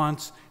he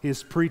wants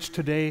is preached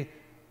today,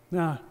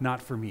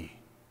 not for me.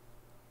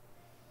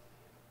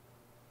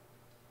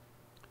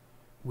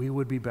 We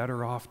would be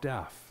better off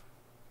deaf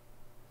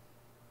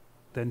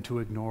than to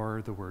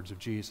ignore the words of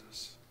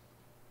Jesus.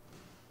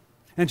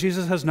 And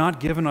Jesus has not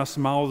given us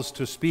mouths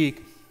to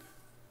speak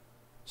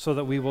so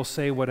that we will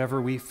say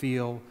whatever we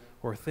feel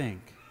or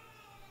think.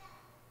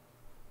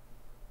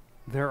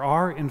 There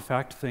are, in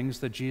fact, things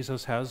that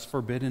Jesus has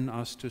forbidden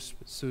us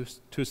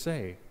to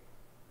say.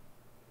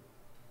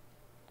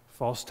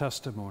 False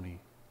testimony,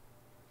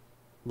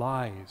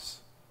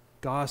 lies,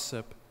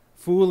 gossip,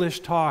 foolish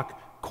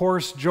talk,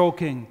 coarse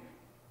joking.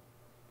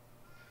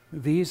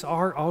 These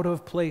are out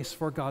of place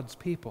for God's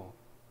people.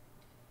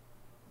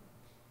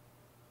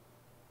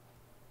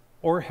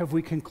 Or have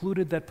we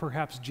concluded that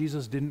perhaps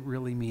Jesus didn't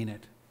really mean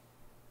it?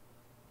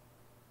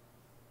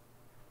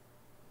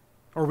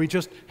 Or we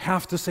just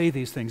have to say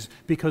these things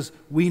because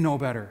we know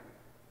better?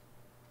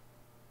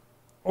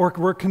 Or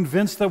we're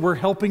convinced that we're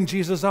helping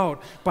Jesus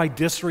out by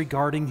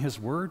disregarding his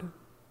word?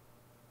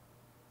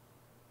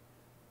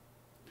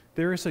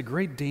 There is a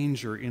great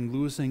danger in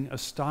losing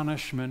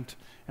astonishment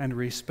and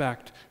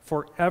respect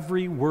for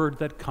every word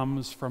that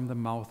comes from the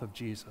mouth of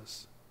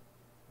Jesus.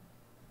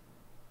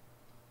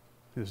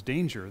 There's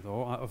danger,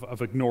 though,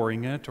 of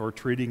ignoring it or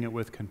treating it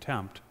with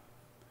contempt.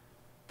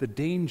 The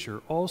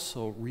danger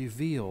also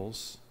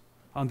reveals,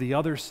 on the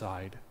other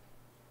side,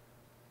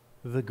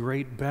 the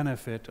great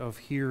benefit of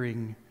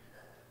hearing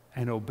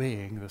and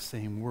obeying the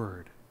same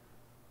word.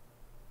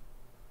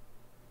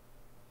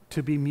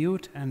 To be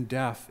mute and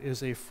deaf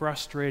is a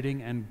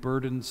frustrating and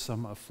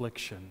burdensome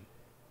affliction.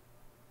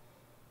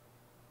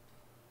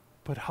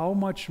 But how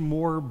much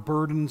more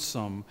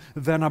burdensome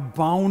than a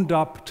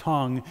bound-up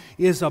tongue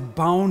is a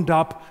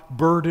bound-up,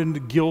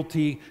 burdened,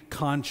 guilty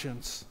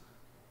conscience?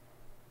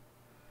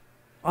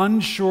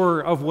 Unsure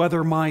of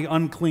whether my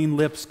unclean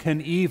lips can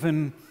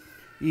even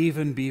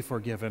be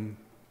forgiven.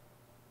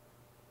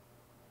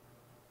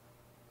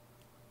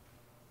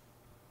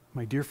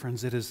 My dear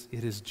friends, it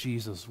is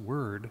Jesus'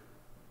 word,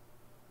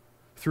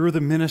 through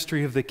the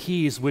ministry of the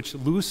keys, which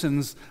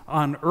loosens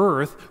on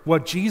earth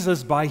what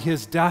Jesus, by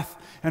his death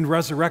and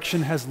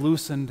resurrection, has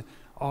loosened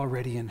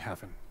already in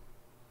heaven.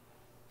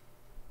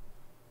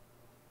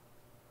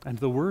 And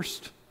the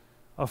worst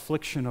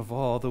affliction of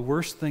all, the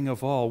worst thing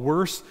of all,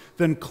 worse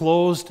than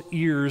closed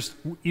ears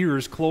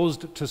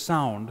closed to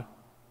sound,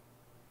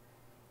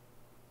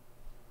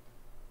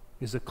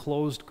 is a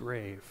closed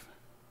grave.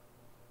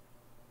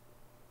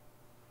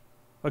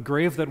 A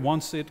grave that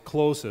once it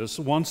closes,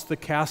 once the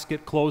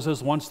casket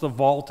closes, once the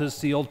vault is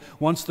sealed,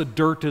 once the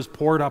dirt is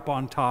poured up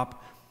on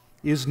top,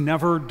 is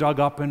never dug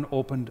up and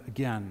opened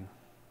again.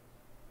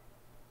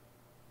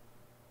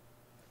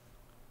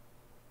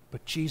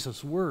 But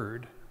Jesus'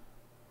 word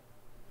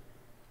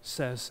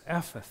says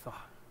Ephphatha.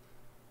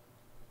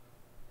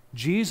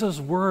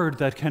 Jesus' word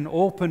that can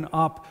open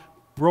up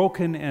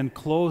broken and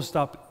closed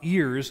up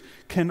ears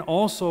can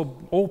also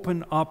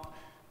open up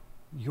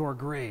your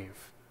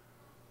grave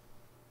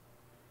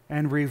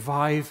and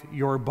revive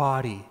your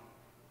body,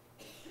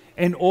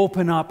 and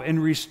open up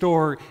and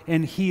restore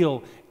and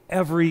heal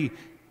every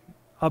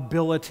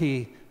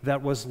ability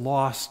that was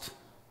lost,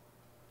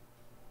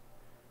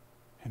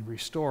 and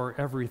restore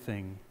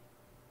everything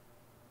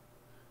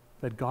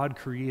that God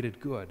created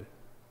good.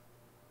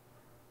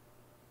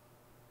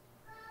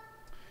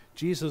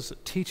 Jesus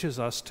teaches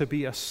us to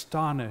be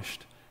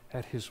astonished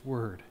at his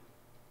word.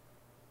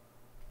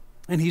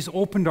 And he's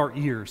opened our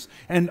ears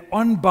and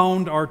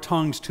unbound our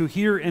tongues to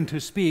hear and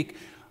to speak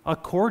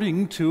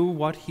according to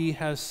what he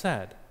has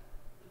said.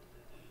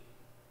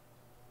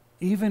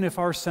 Even if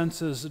our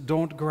senses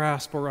don't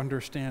grasp or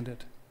understand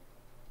it.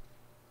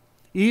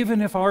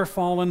 Even if our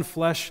fallen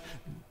flesh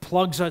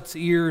plugs its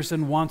ears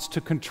and wants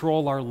to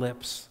control our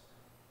lips.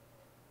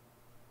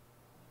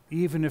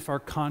 Even if our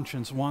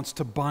conscience wants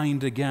to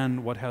bind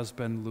again what has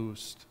been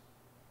loosed.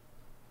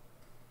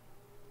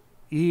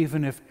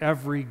 Even if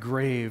every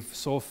grave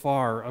so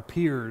far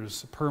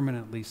appears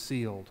permanently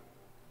sealed.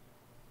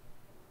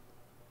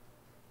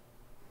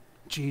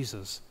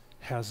 Jesus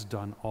has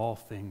done all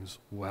things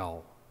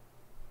well.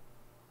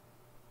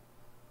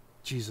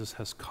 Jesus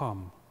has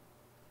come,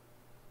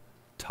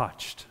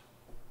 touched,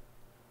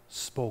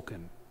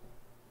 spoken.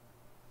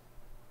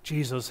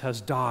 Jesus has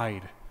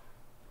died,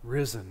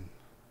 risen,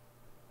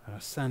 and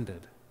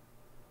ascended.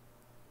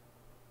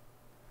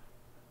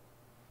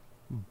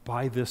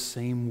 By this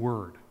same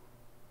word,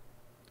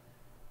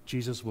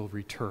 Jesus will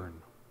return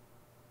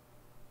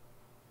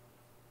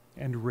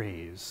and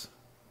raise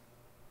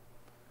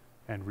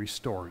and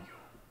restore you.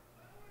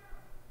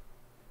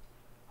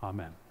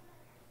 Amen.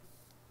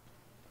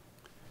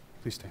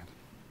 Please stand.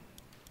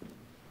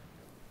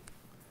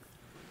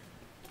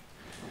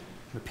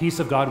 The peace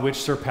of God, which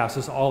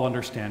surpasses all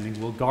understanding,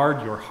 will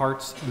guard your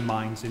hearts and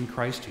minds in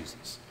Christ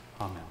Jesus.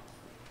 Amen.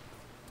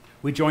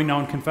 We join now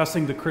in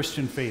confessing the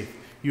Christian faith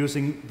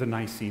using the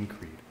Nicene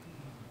Creed.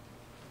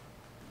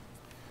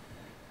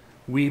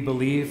 We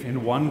believe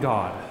in one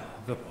God,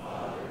 the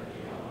Father,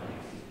 the Almighty,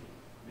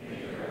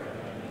 maker of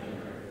heaven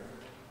and earth,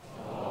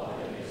 of all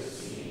that is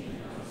seen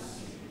and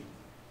unseen.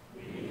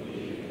 We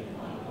believe in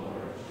one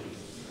Lord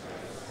Jesus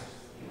Christ,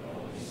 the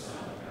only Son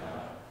of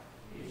God,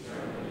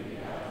 eternally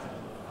begotten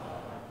of the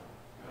Father,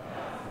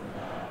 God from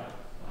God,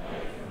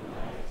 light from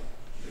light,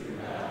 true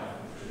God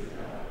from true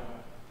God,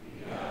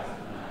 begotten,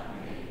 not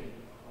made,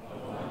 of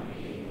one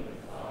being with the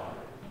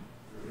Father.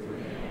 Through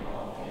him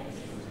all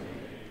things were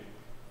made.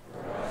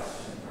 For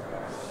us and for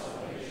our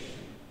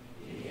salvation,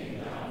 he came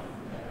down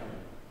from heaven,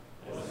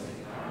 was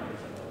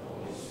incarnate of the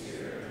Holy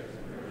Spirit and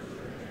the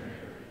Virgin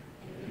Mary,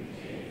 and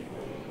became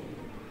fully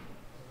human.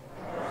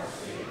 For our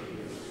sake he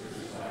was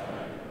crucified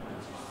under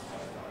Pontius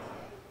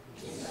Pilate.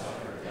 He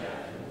suffered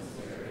death and was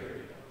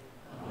buried.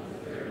 On the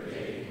third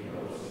day he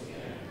rose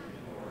again in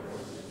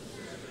accordance with the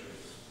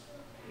Scriptures.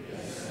 He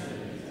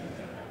ascended into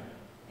heaven,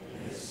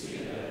 and is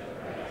seated at the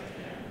right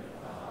hand of the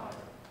Father.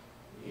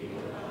 He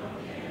will come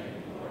again in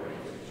glory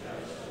to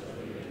judge the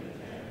living and the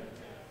dead,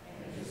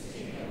 and his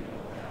kingdom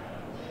will have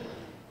no end.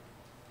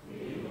 We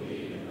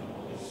believe in the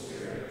Holy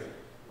Spirit,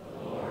 the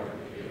Lord,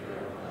 the giver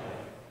of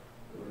life,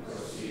 who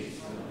proceeds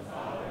from the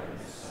Father and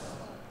the Son,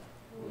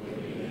 who in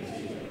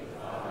unity with the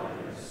Father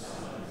and the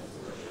Son is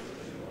worshipped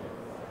and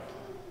glorified,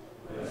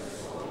 who has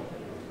spoken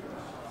through the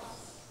prophets.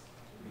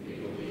 We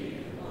believe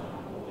in one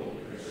holy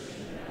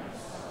Christian and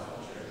apostolic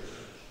church.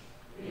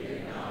 We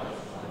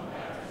acknowledge one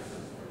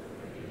baptism for the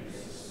forgiveness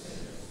of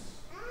sins.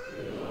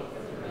 We look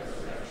for the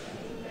resurrection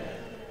of the dead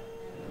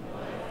and the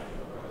life of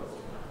the world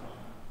to come.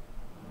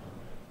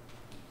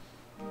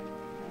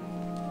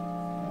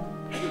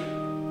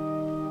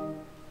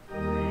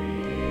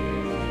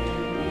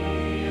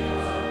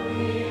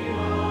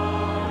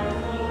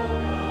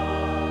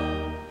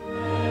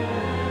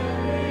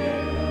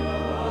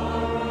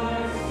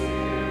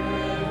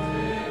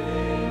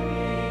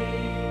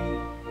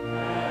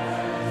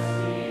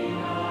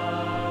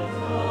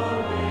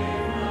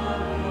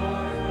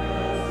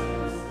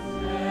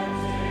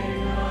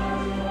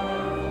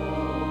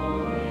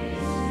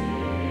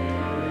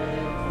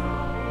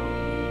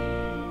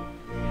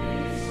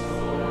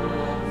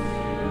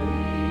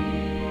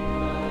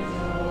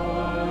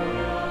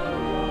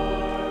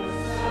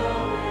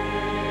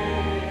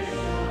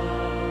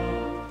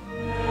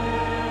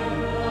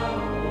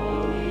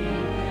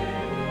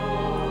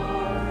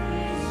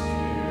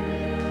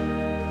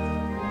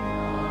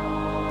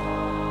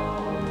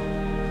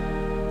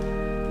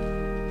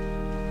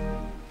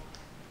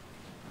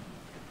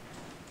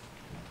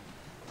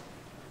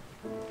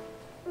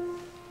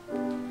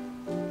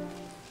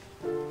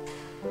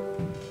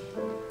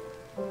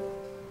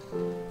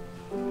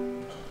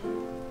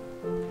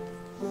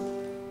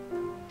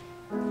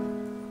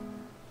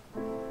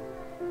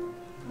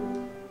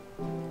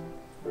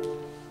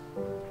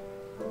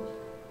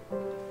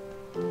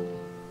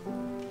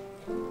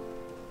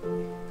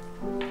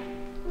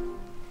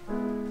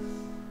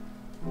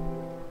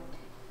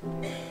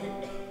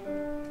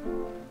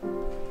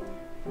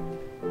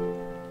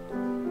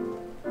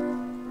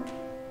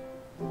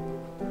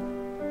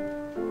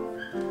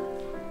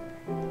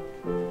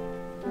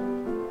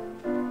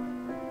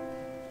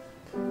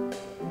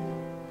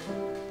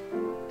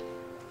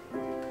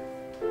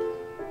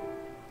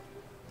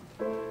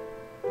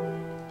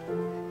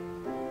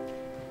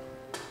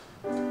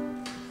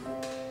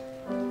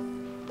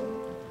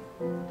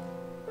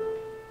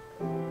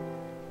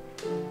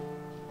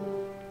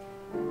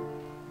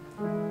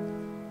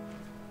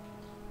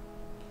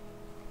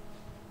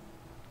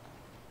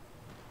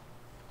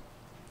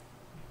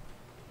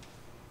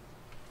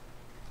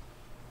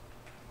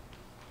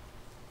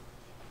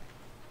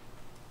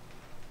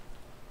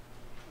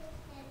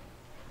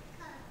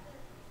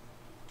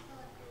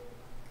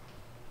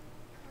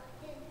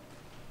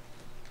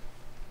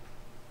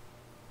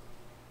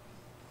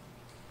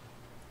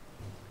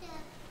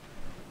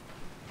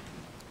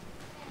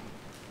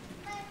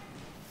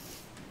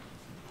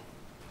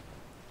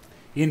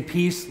 In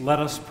peace, let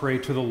us pray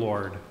to the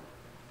Lord.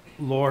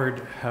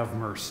 Lord, have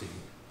mercy.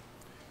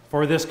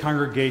 For this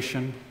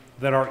congregation,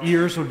 that our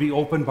ears would be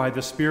opened by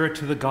the Spirit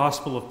to the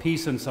gospel of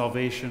peace and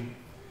salvation,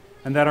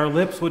 and that our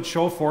lips would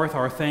show forth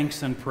our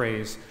thanks and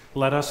praise,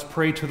 let us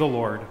pray to the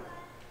Lord.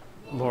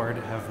 Lord,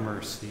 have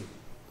mercy.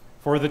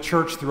 For the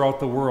church throughout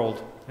the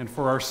world, and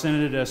for our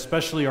synod,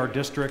 especially our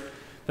district,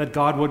 that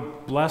God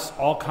would bless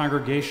all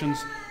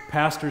congregations,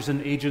 pastors,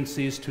 and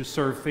agencies to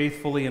serve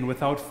faithfully and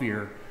without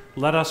fear,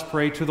 let us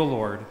pray to the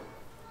Lord.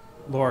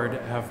 Lord,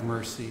 have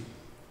mercy.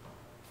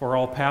 For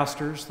all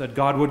pastors, that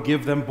God would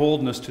give them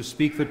boldness to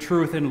speak the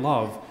truth in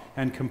love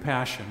and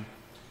compassion,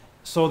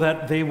 so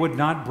that they would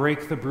not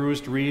break the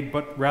bruised reed,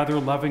 but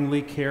rather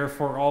lovingly care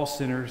for all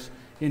sinners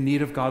in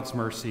need of God's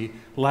mercy,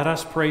 let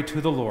us pray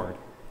to the Lord.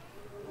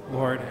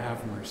 Lord,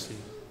 have mercy.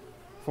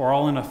 For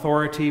all in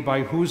authority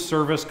by whose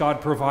service God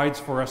provides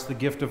for us the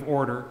gift of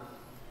order,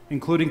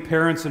 including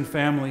parents and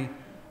family,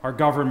 our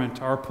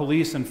government, our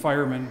police and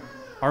firemen,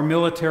 our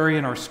military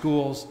and our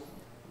schools,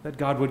 that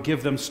God would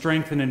give them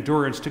strength and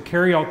endurance to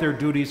carry out their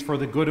duties for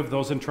the good of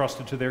those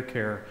entrusted to their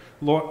care.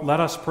 Lord, let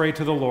us pray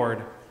to the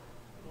Lord.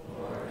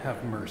 Lord,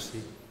 have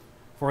mercy.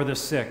 For the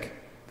sick,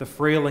 the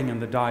frailing,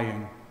 and the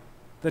dying,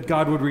 that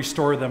God would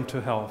restore them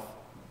to health.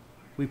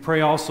 We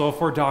pray also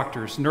for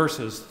doctors,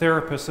 nurses,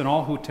 therapists, and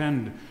all who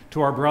tend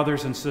to our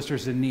brothers and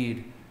sisters in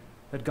need,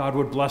 that God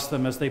would bless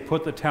them as they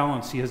put the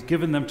talents He has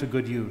given them to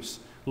good use.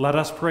 Let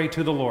us pray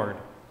to the Lord.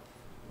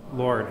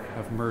 Lord,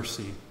 have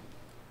mercy.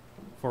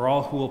 For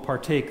all who will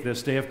partake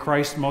this day of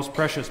Christ's most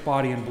precious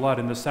body and blood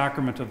in the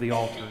sacrament of the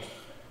altar,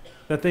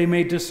 that they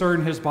may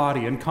discern His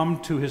body and come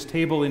to His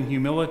table in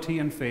humility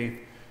and faith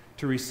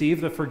to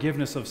receive the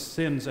forgiveness of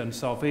sins and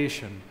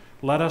salvation,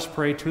 let us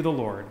pray to the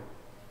Lord.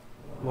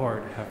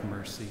 Lord, have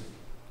mercy.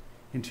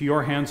 Into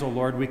your hands, O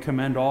Lord, we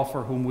commend all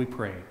for whom we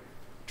pray,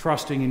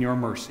 trusting in your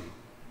mercy,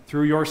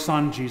 through your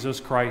Son, Jesus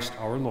Christ,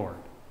 our Lord.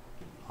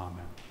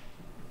 Amen.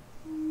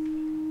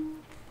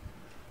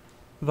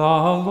 The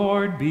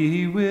Lord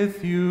be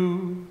with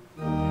you.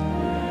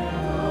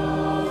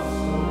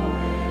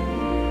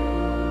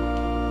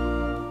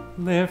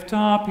 Lift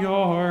up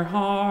your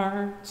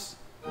hearts.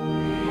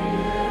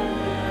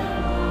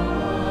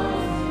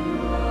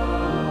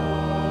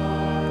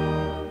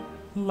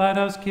 Let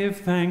us give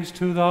thanks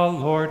to the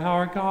Lord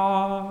our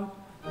God.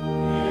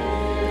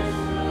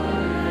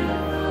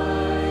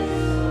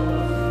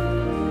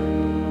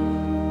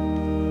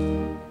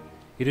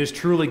 It is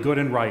truly good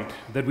and right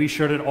that we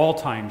should at all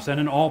times and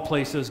in all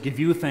places give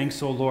you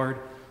thanks, O Lord,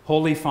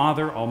 Holy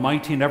Father,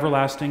 Almighty and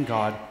everlasting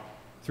God,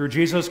 through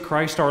Jesus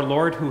Christ our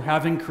Lord, who,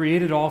 having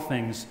created all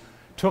things,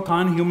 took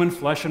on human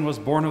flesh and was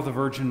born of the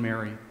Virgin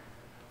Mary.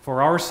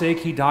 For our sake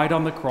he died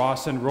on the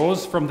cross and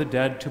rose from the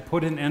dead to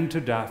put an end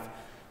to death,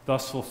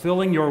 thus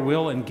fulfilling your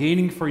will and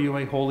gaining for you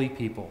a holy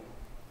people.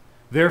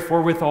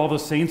 Therefore, with all the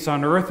saints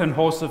on earth and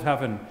hosts of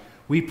heaven,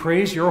 we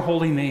praise your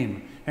holy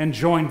name and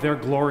join their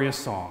glorious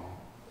song.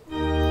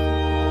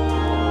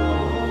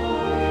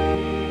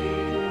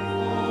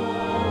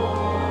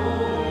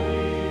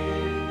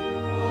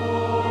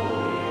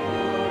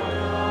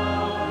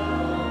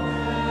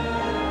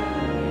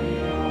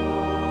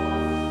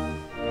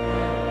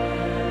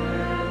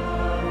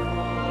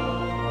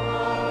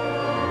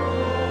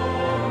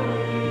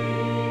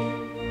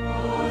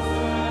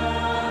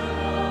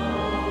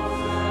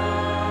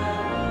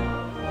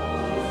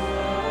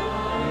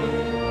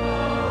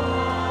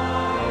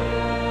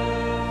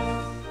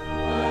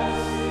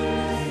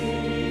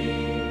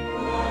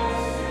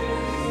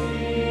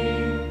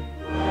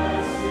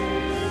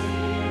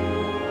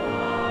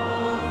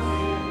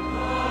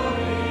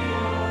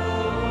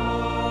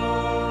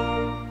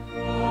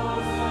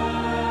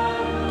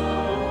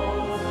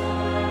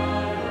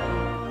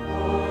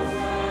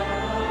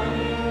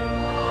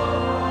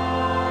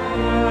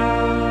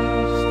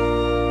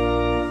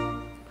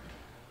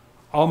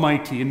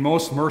 Almighty and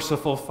most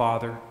merciful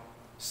Father,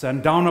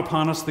 send down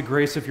upon us the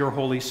grace of your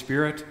Holy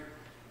Spirit,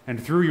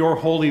 and through your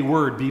holy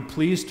word be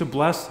pleased to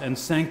bless and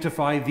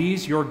sanctify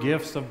these your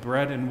gifts of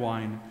bread and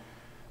wine,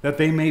 that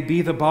they may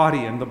be the body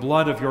and the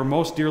blood of your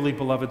most dearly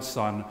beloved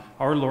Son,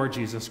 our Lord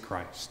Jesus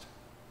Christ.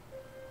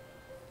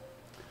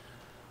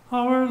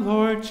 Our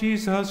Lord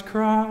Jesus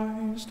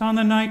Christ, on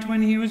the night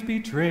when he was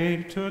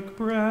betrayed, took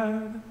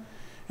bread,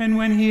 and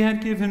when he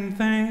had given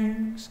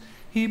thanks,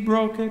 he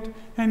broke it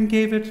and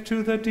gave it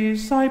to the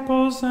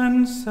disciples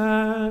and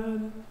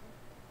said,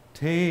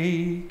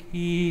 "Take,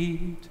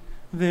 eat,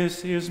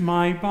 this is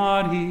my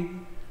body,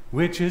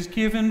 which is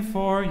given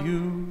for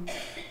you.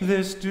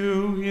 This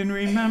do in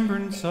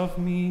remembrance of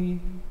me."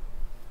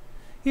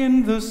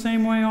 In the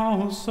same way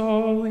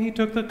also he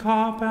took the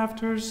cup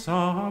after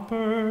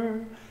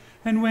supper,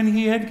 and when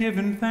he had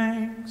given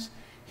thanks,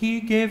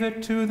 he gave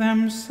it to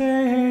them,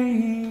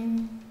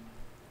 saying,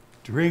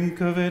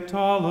 "Drink of it,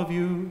 all of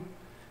you.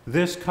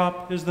 This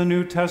cup is the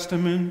New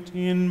Testament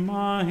in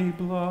my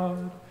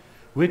blood,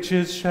 which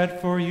is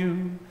shed for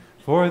you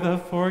for the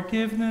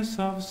forgiveness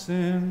of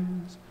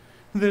sins.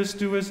 This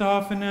do as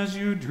often as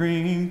you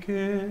drink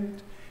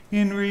it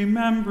in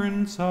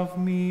remembrance of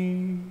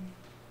me."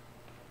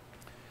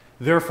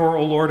 Therefore,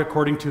 O Lord,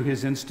 according to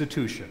his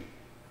institution,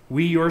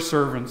 we, your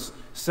servants,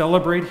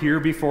 celebrate here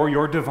before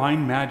your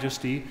divine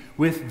majesty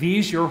with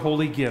these your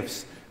holy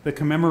gifts, the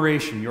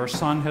commemoration your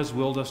Son has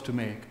willed us to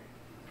make.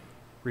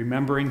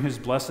 Remembering his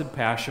blessed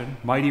passion,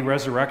 mighty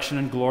resurrection,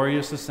 and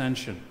glorious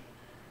ascension,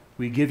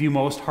 we give you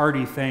most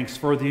hearty thanks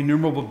for the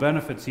innumerable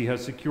benefits he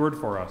has secured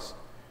for us.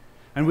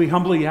 And we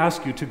humbly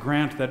ask you to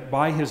grant that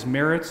by his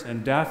merits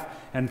and death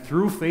and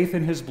through faith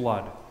in his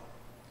blood,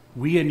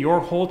 we in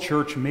your whole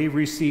church may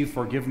receive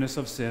forgiveness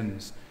of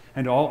sins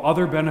and all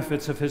other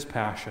benefits of his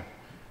passion,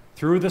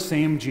 through the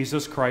same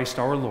Jesus Christ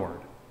our Lord.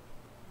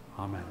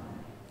 Amen.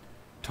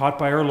 Taught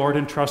by our Lord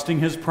and trusting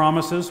his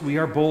promises, we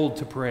are bold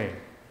to pray.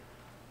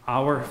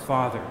 Our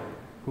Father,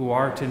 who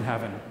art in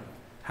heaven,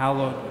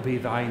 hallowed be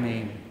thy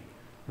name.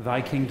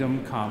 Thy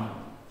kingdom come,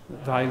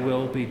 thy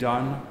will be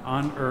done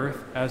on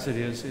earth as it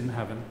is in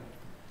heaven.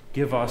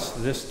 Give us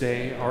this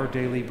day our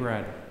daily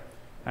bread,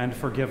 and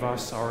forgive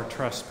us our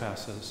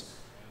trespasses,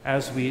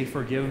 as we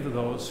forgive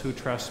those who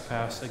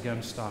trespass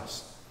against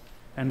us.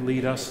 And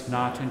lead us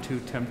not into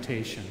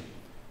temptation,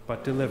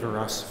 but deliver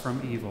us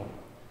from evil.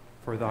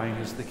 For thine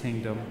is the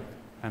kingdom,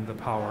 and the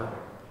power,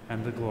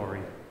 and the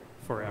glory,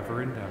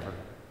 forever and ever.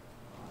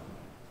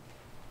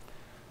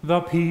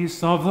 The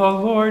peace of the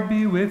Lord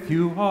be with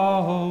you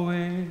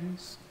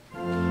always.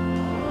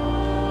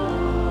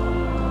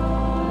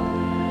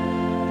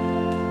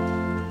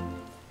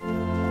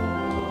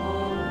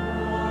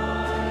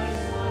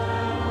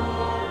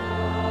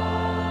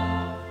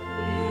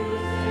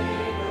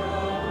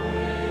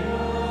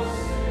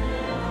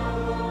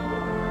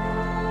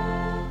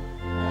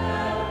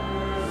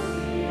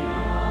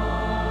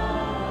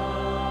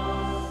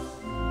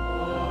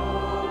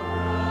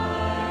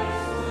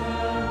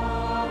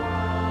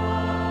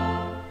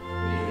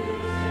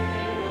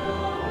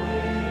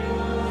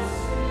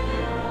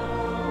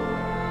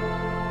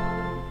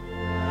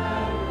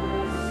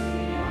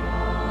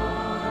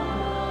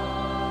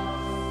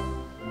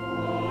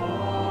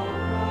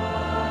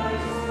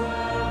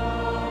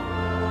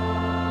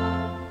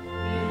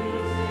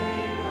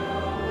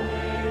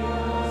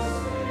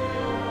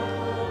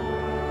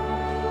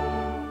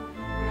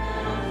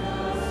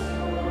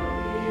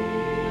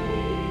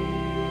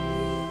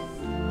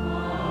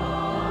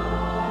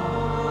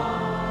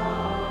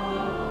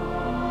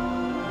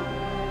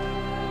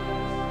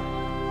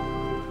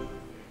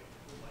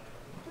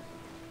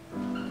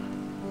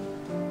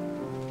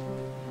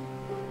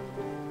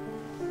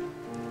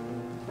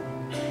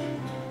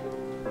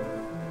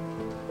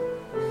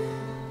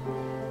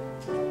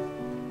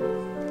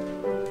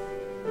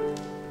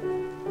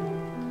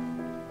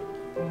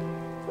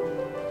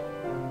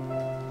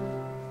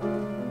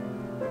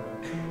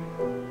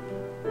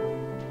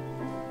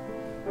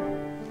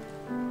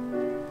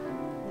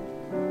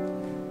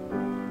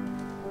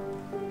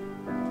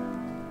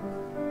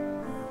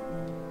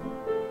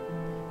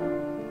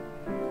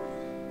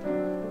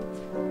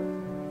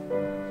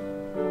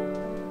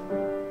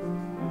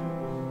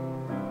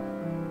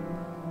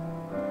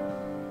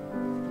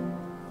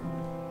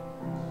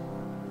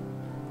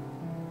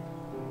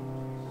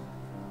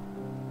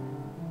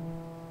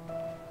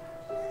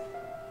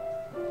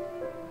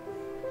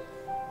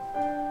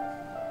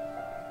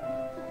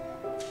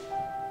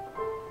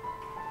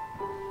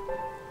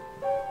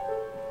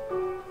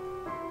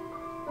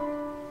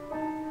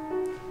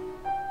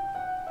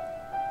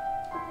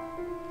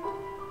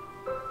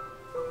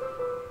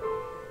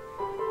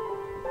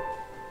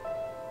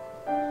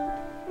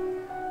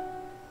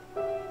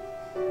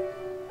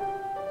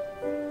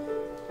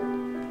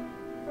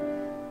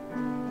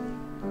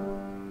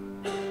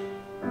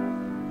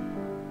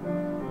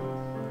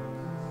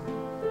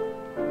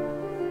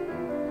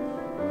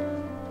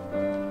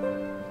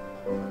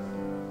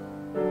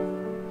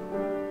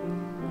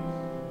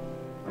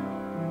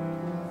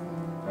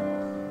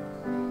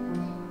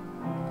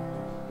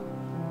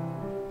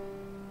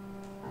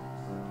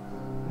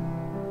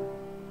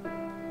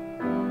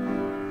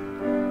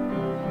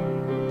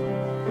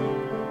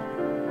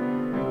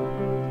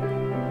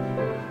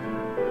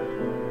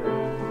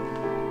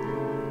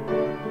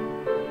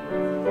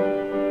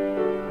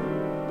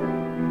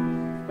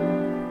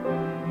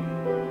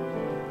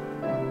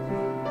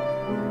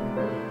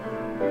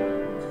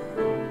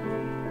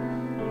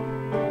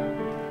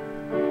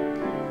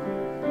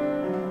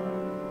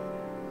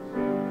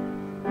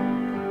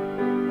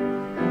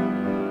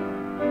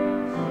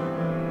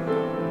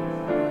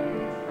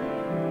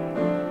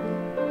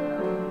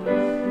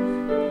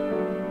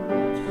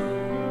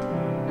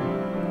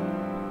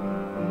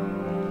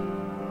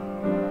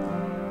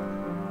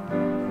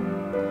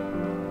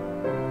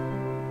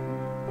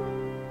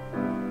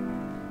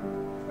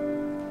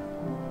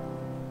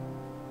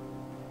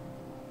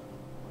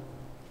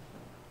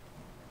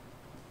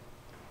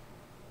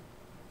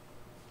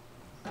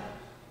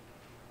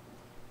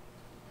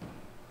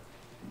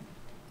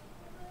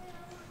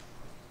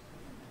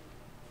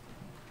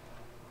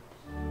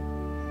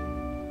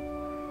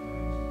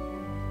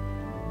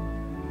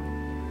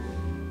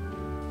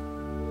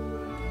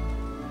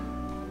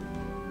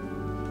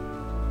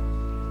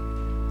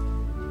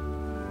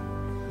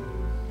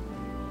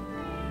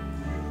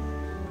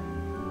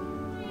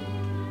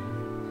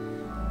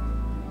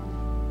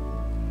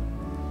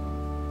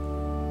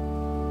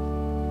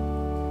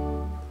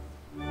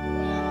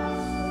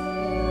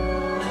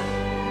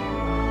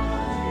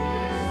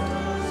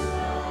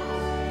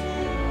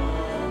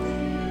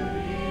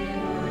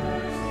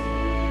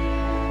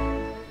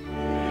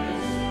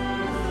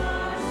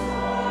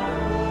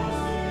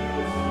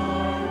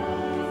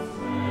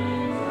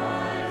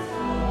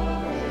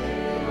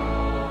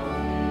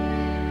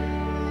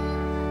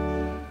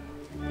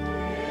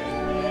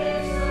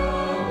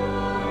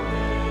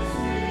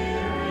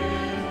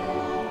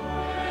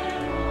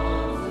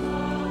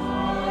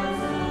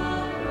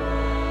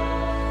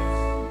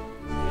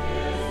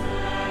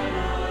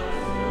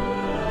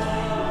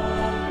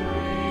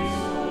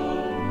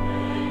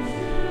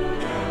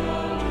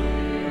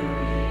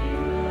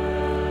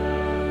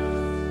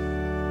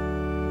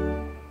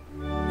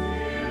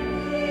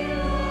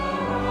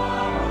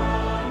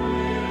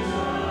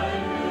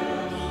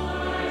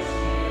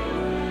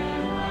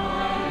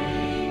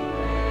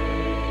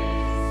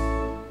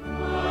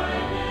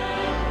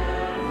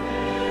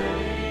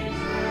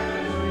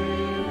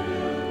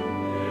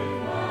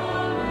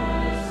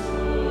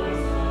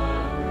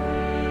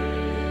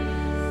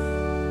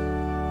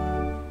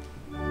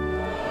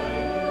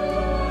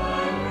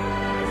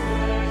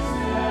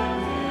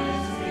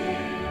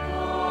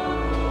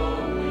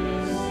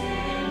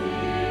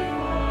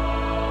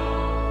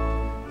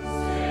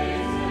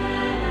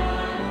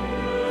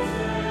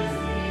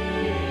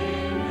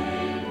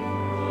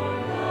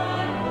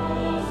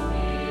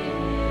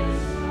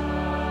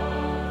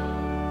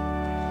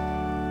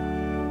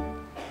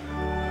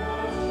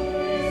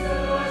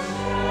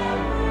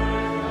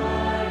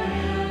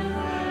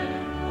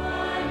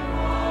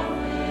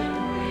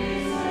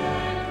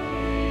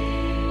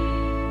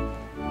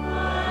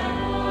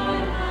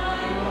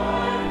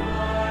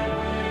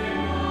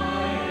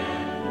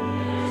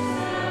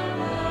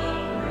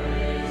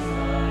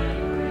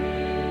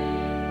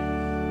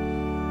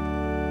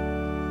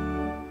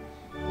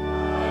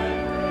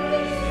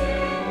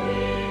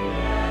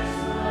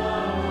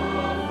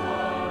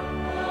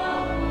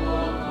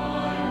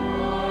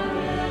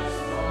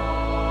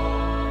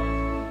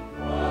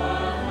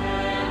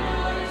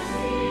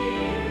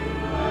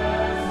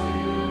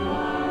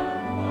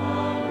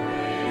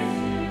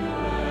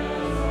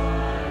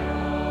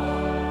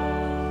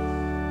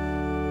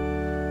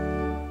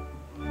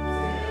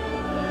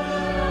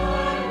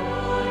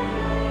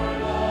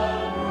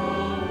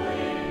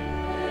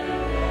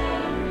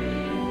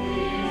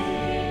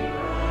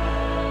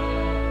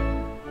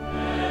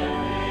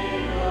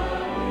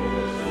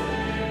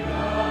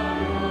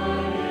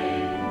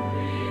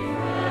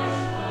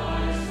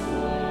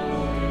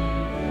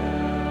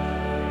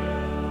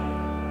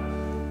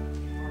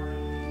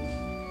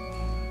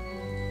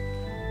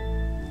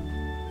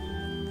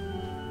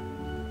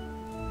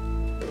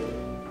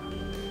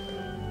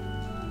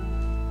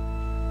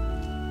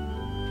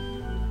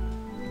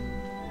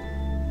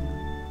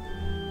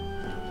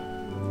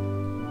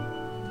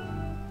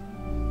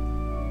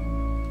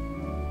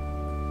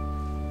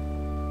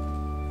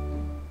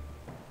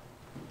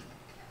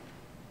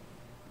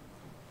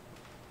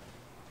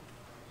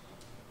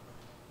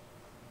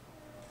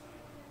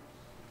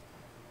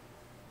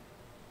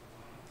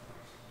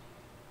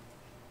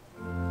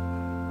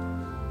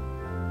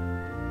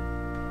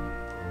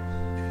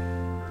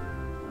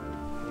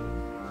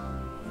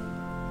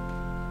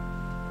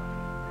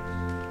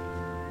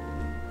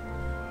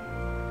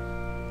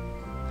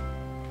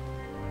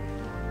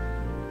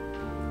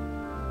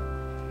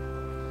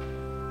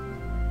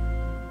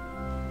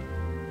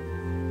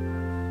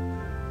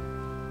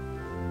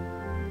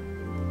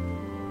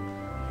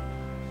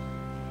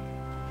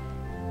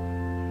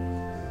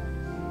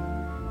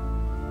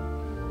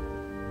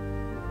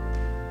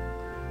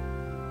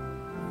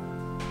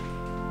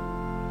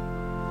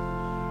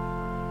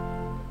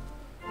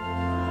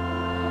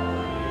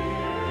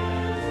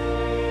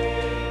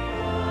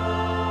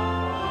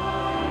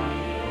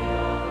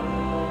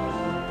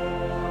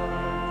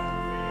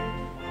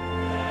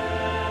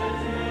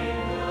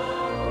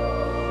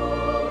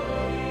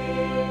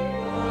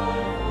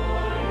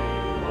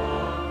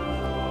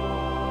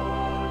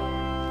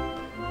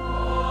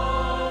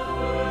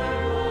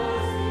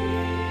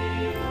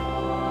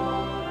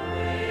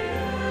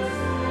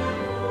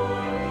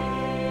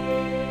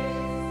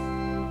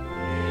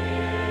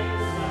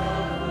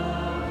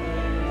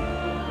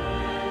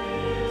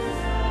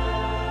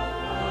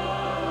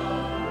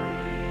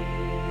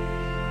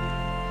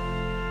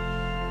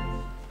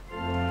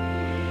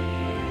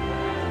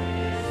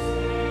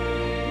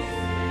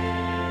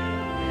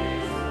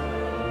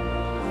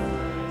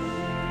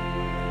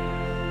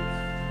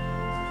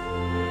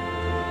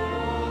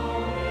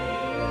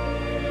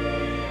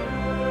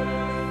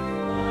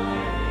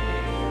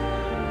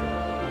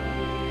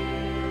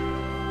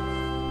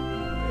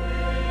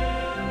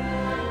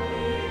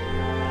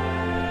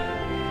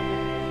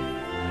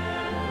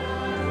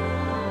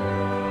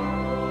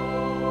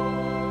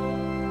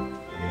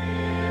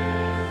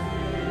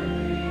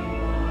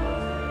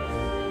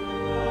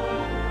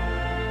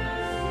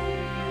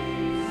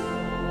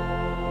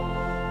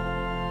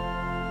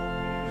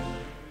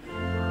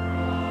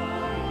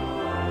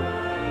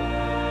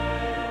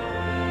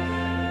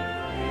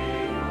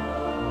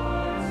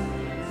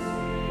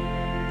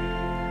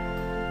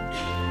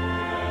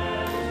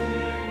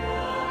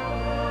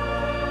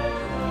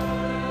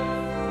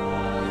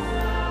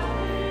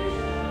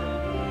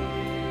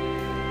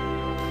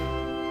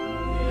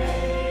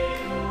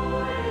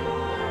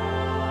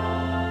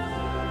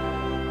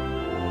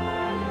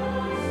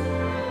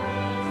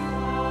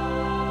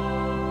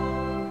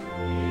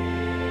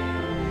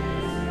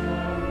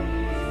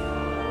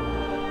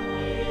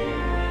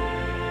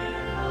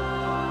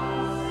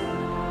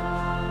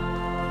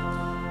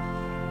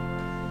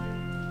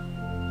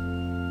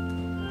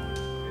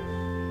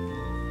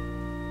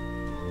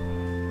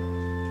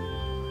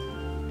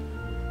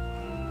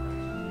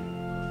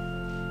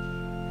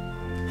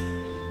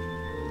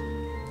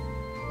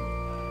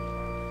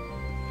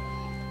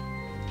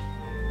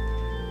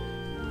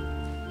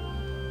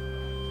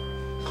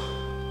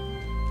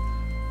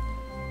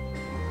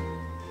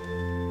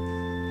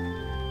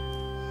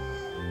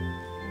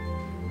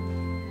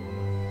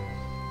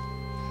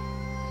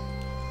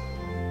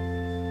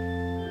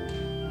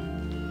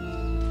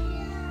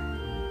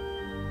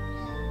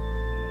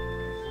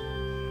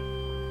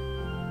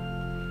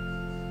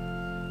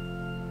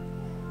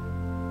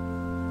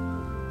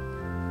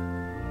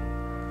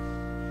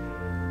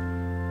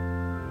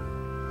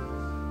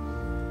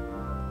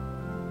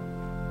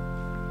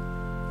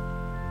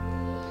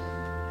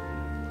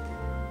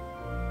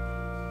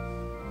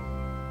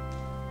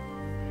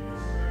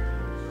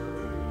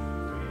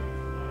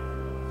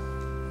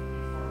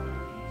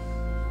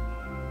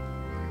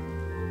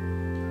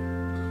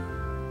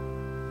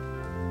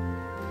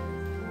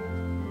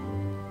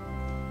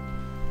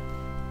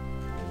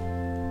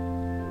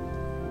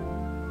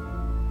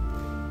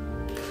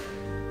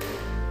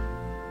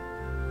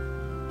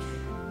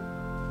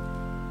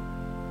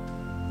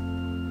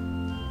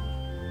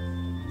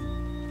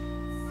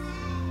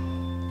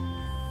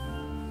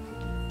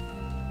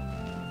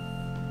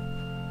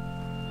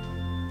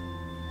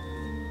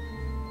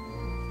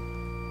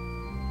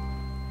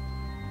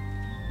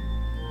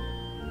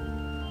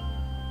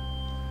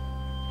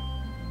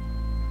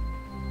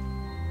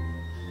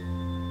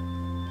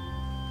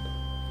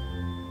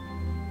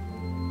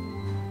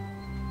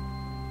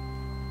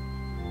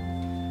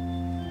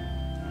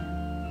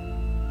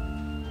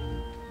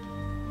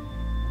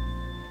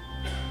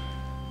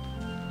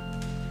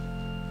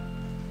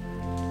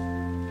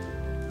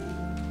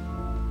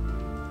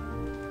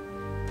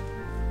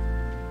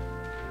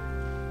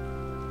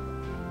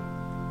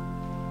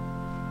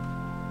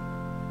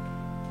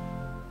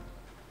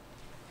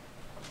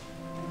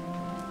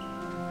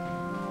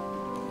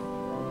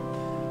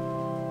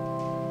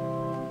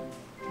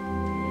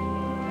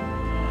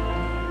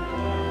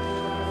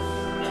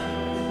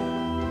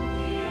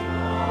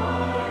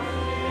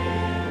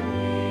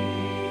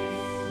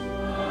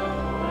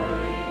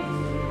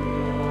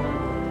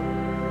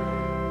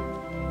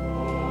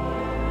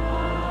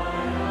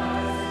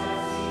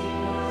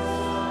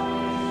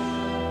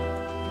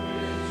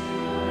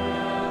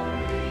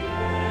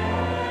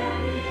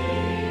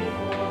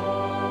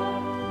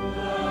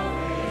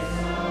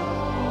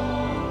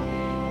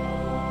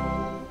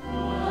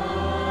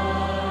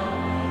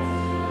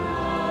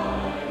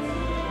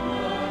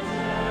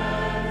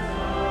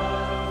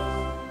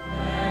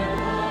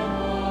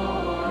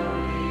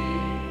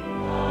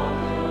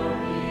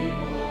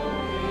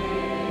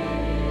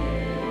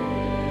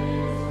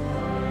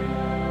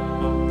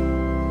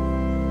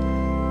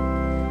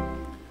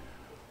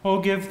 Oh,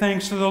 give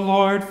thanks to the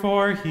Lord,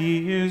 for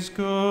he is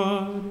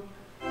good,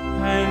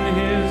 and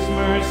his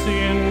mercy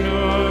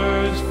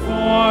endures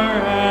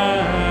forever.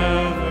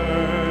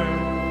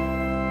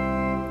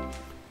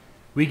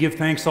 We give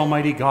thanks,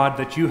 Almighty God,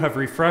 that you have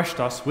refreshed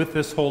us with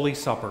this holy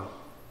supper.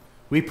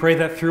 We pray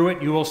that through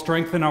it you will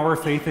strengthen our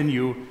faith in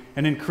you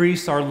and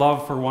increase our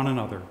love for one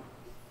another.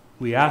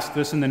 We ask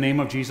this in the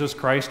name of Jesus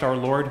Christ, our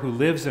Lord, who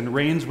lives and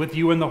reigns with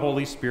you in the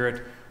Holy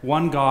Spirit,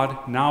 one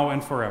God, now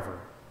and forever.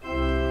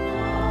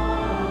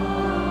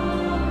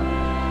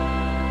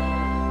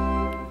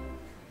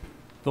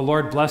 The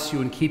Lord bless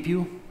you and keep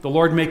you. The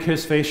Lord make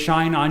his face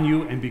shine on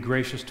you and be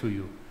gracious to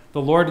you.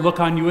 The Lord look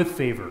on you with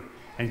favor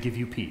and give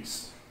you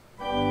peace.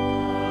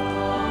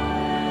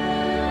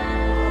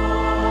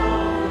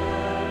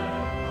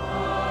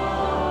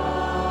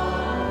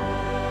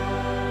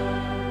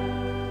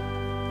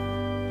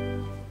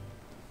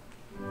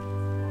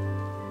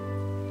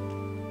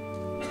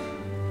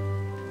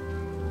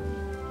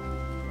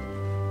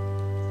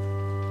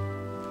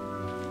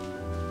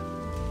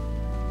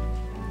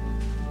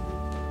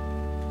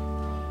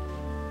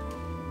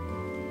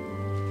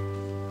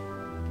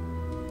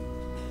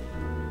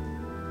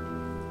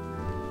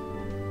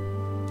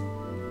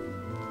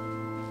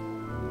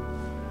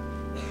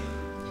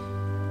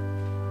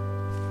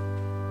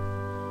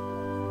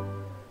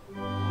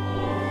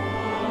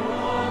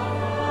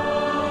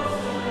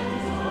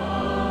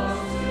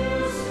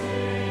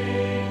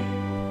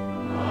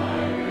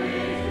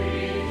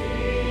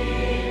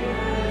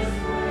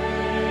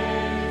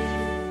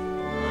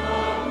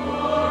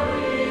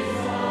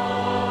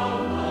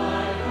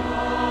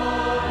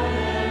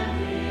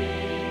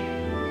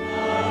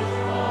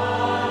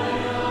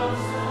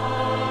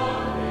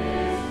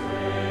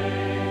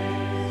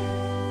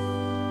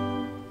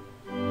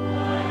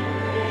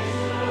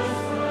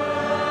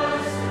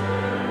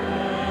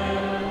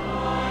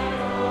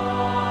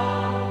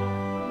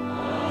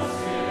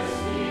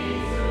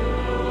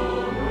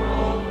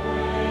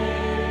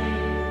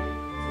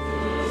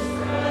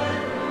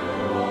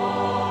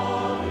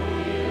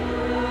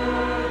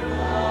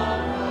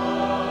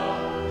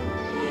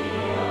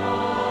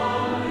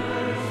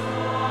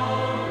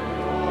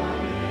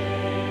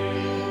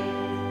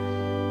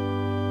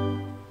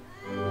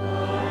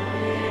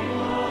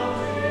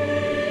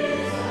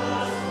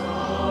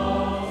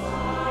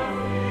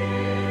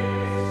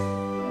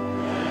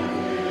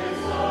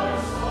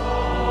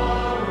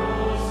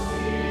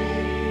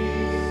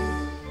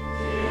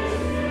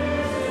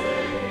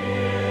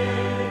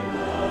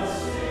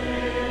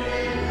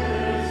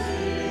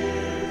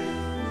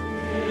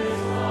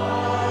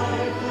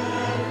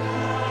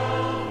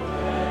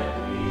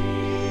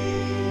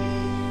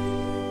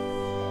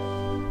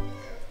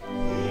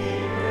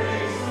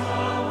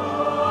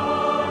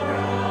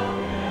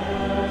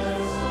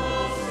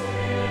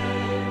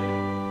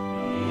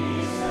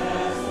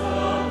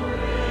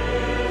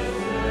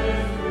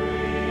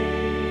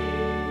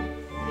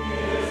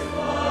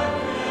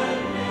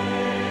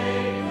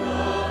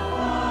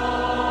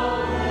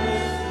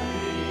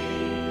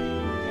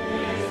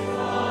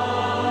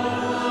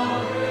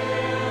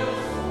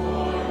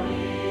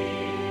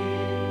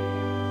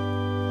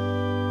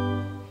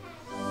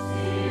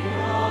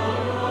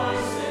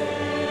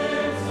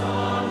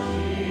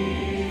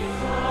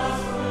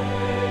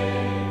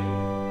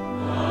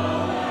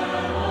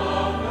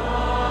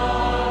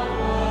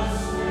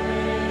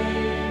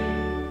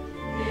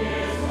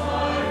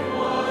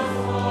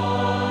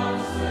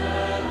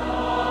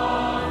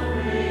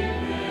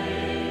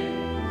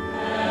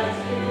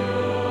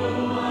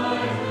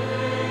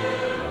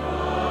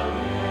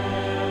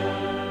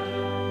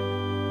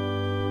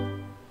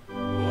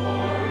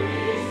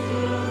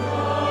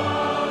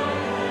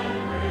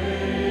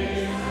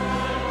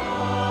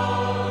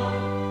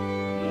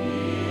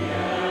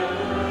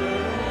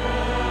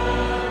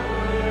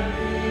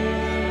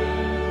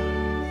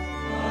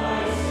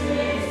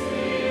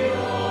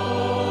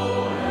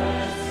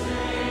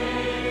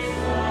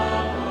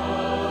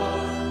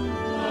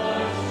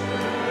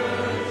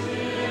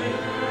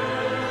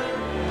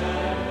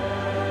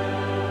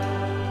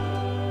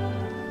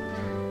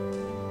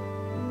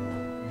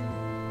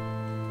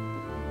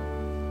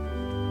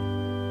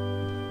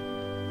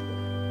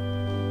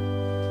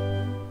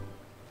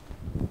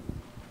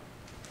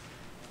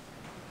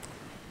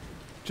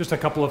 Just a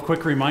couple of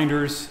quick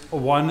reminders.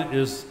 One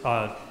is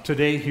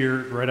today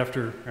here, right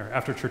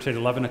after church at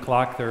 11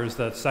 o'clock, there's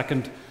the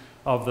second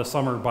of the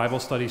summer Bible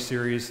study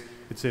series.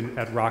 It's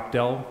at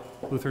Rockdale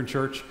Lutheran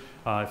Church.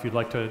 If you'd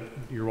like to,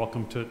 you're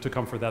welcome to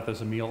come for that.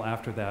 There's a meal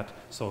after that.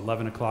 So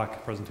 11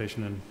 o'clock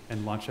presentation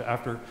and lunch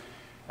after.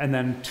 And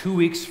then 2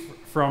 weeks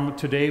from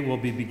today, we'll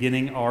be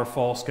beginning our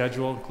fall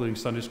schedule, including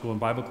Sunday school and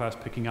Bible class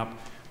picking up,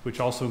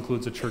 which also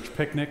includes a church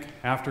picnic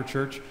after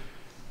church.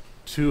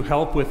 To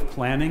help with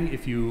planning,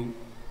 if you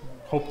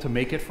hope to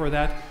make it for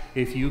that,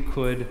 if you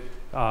could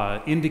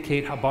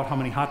indicate about how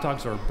many hot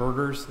dogs or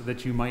burgers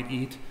that you might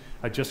eat,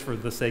 just for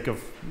the sake of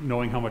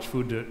knowing how much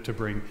food to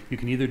bring. You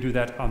can either do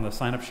that on the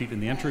sign-up sheet in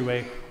the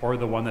entryway or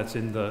the one that's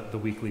in the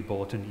weekly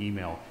bulletin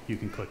email. You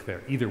can click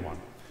there, either one.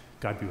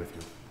 God be with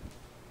you.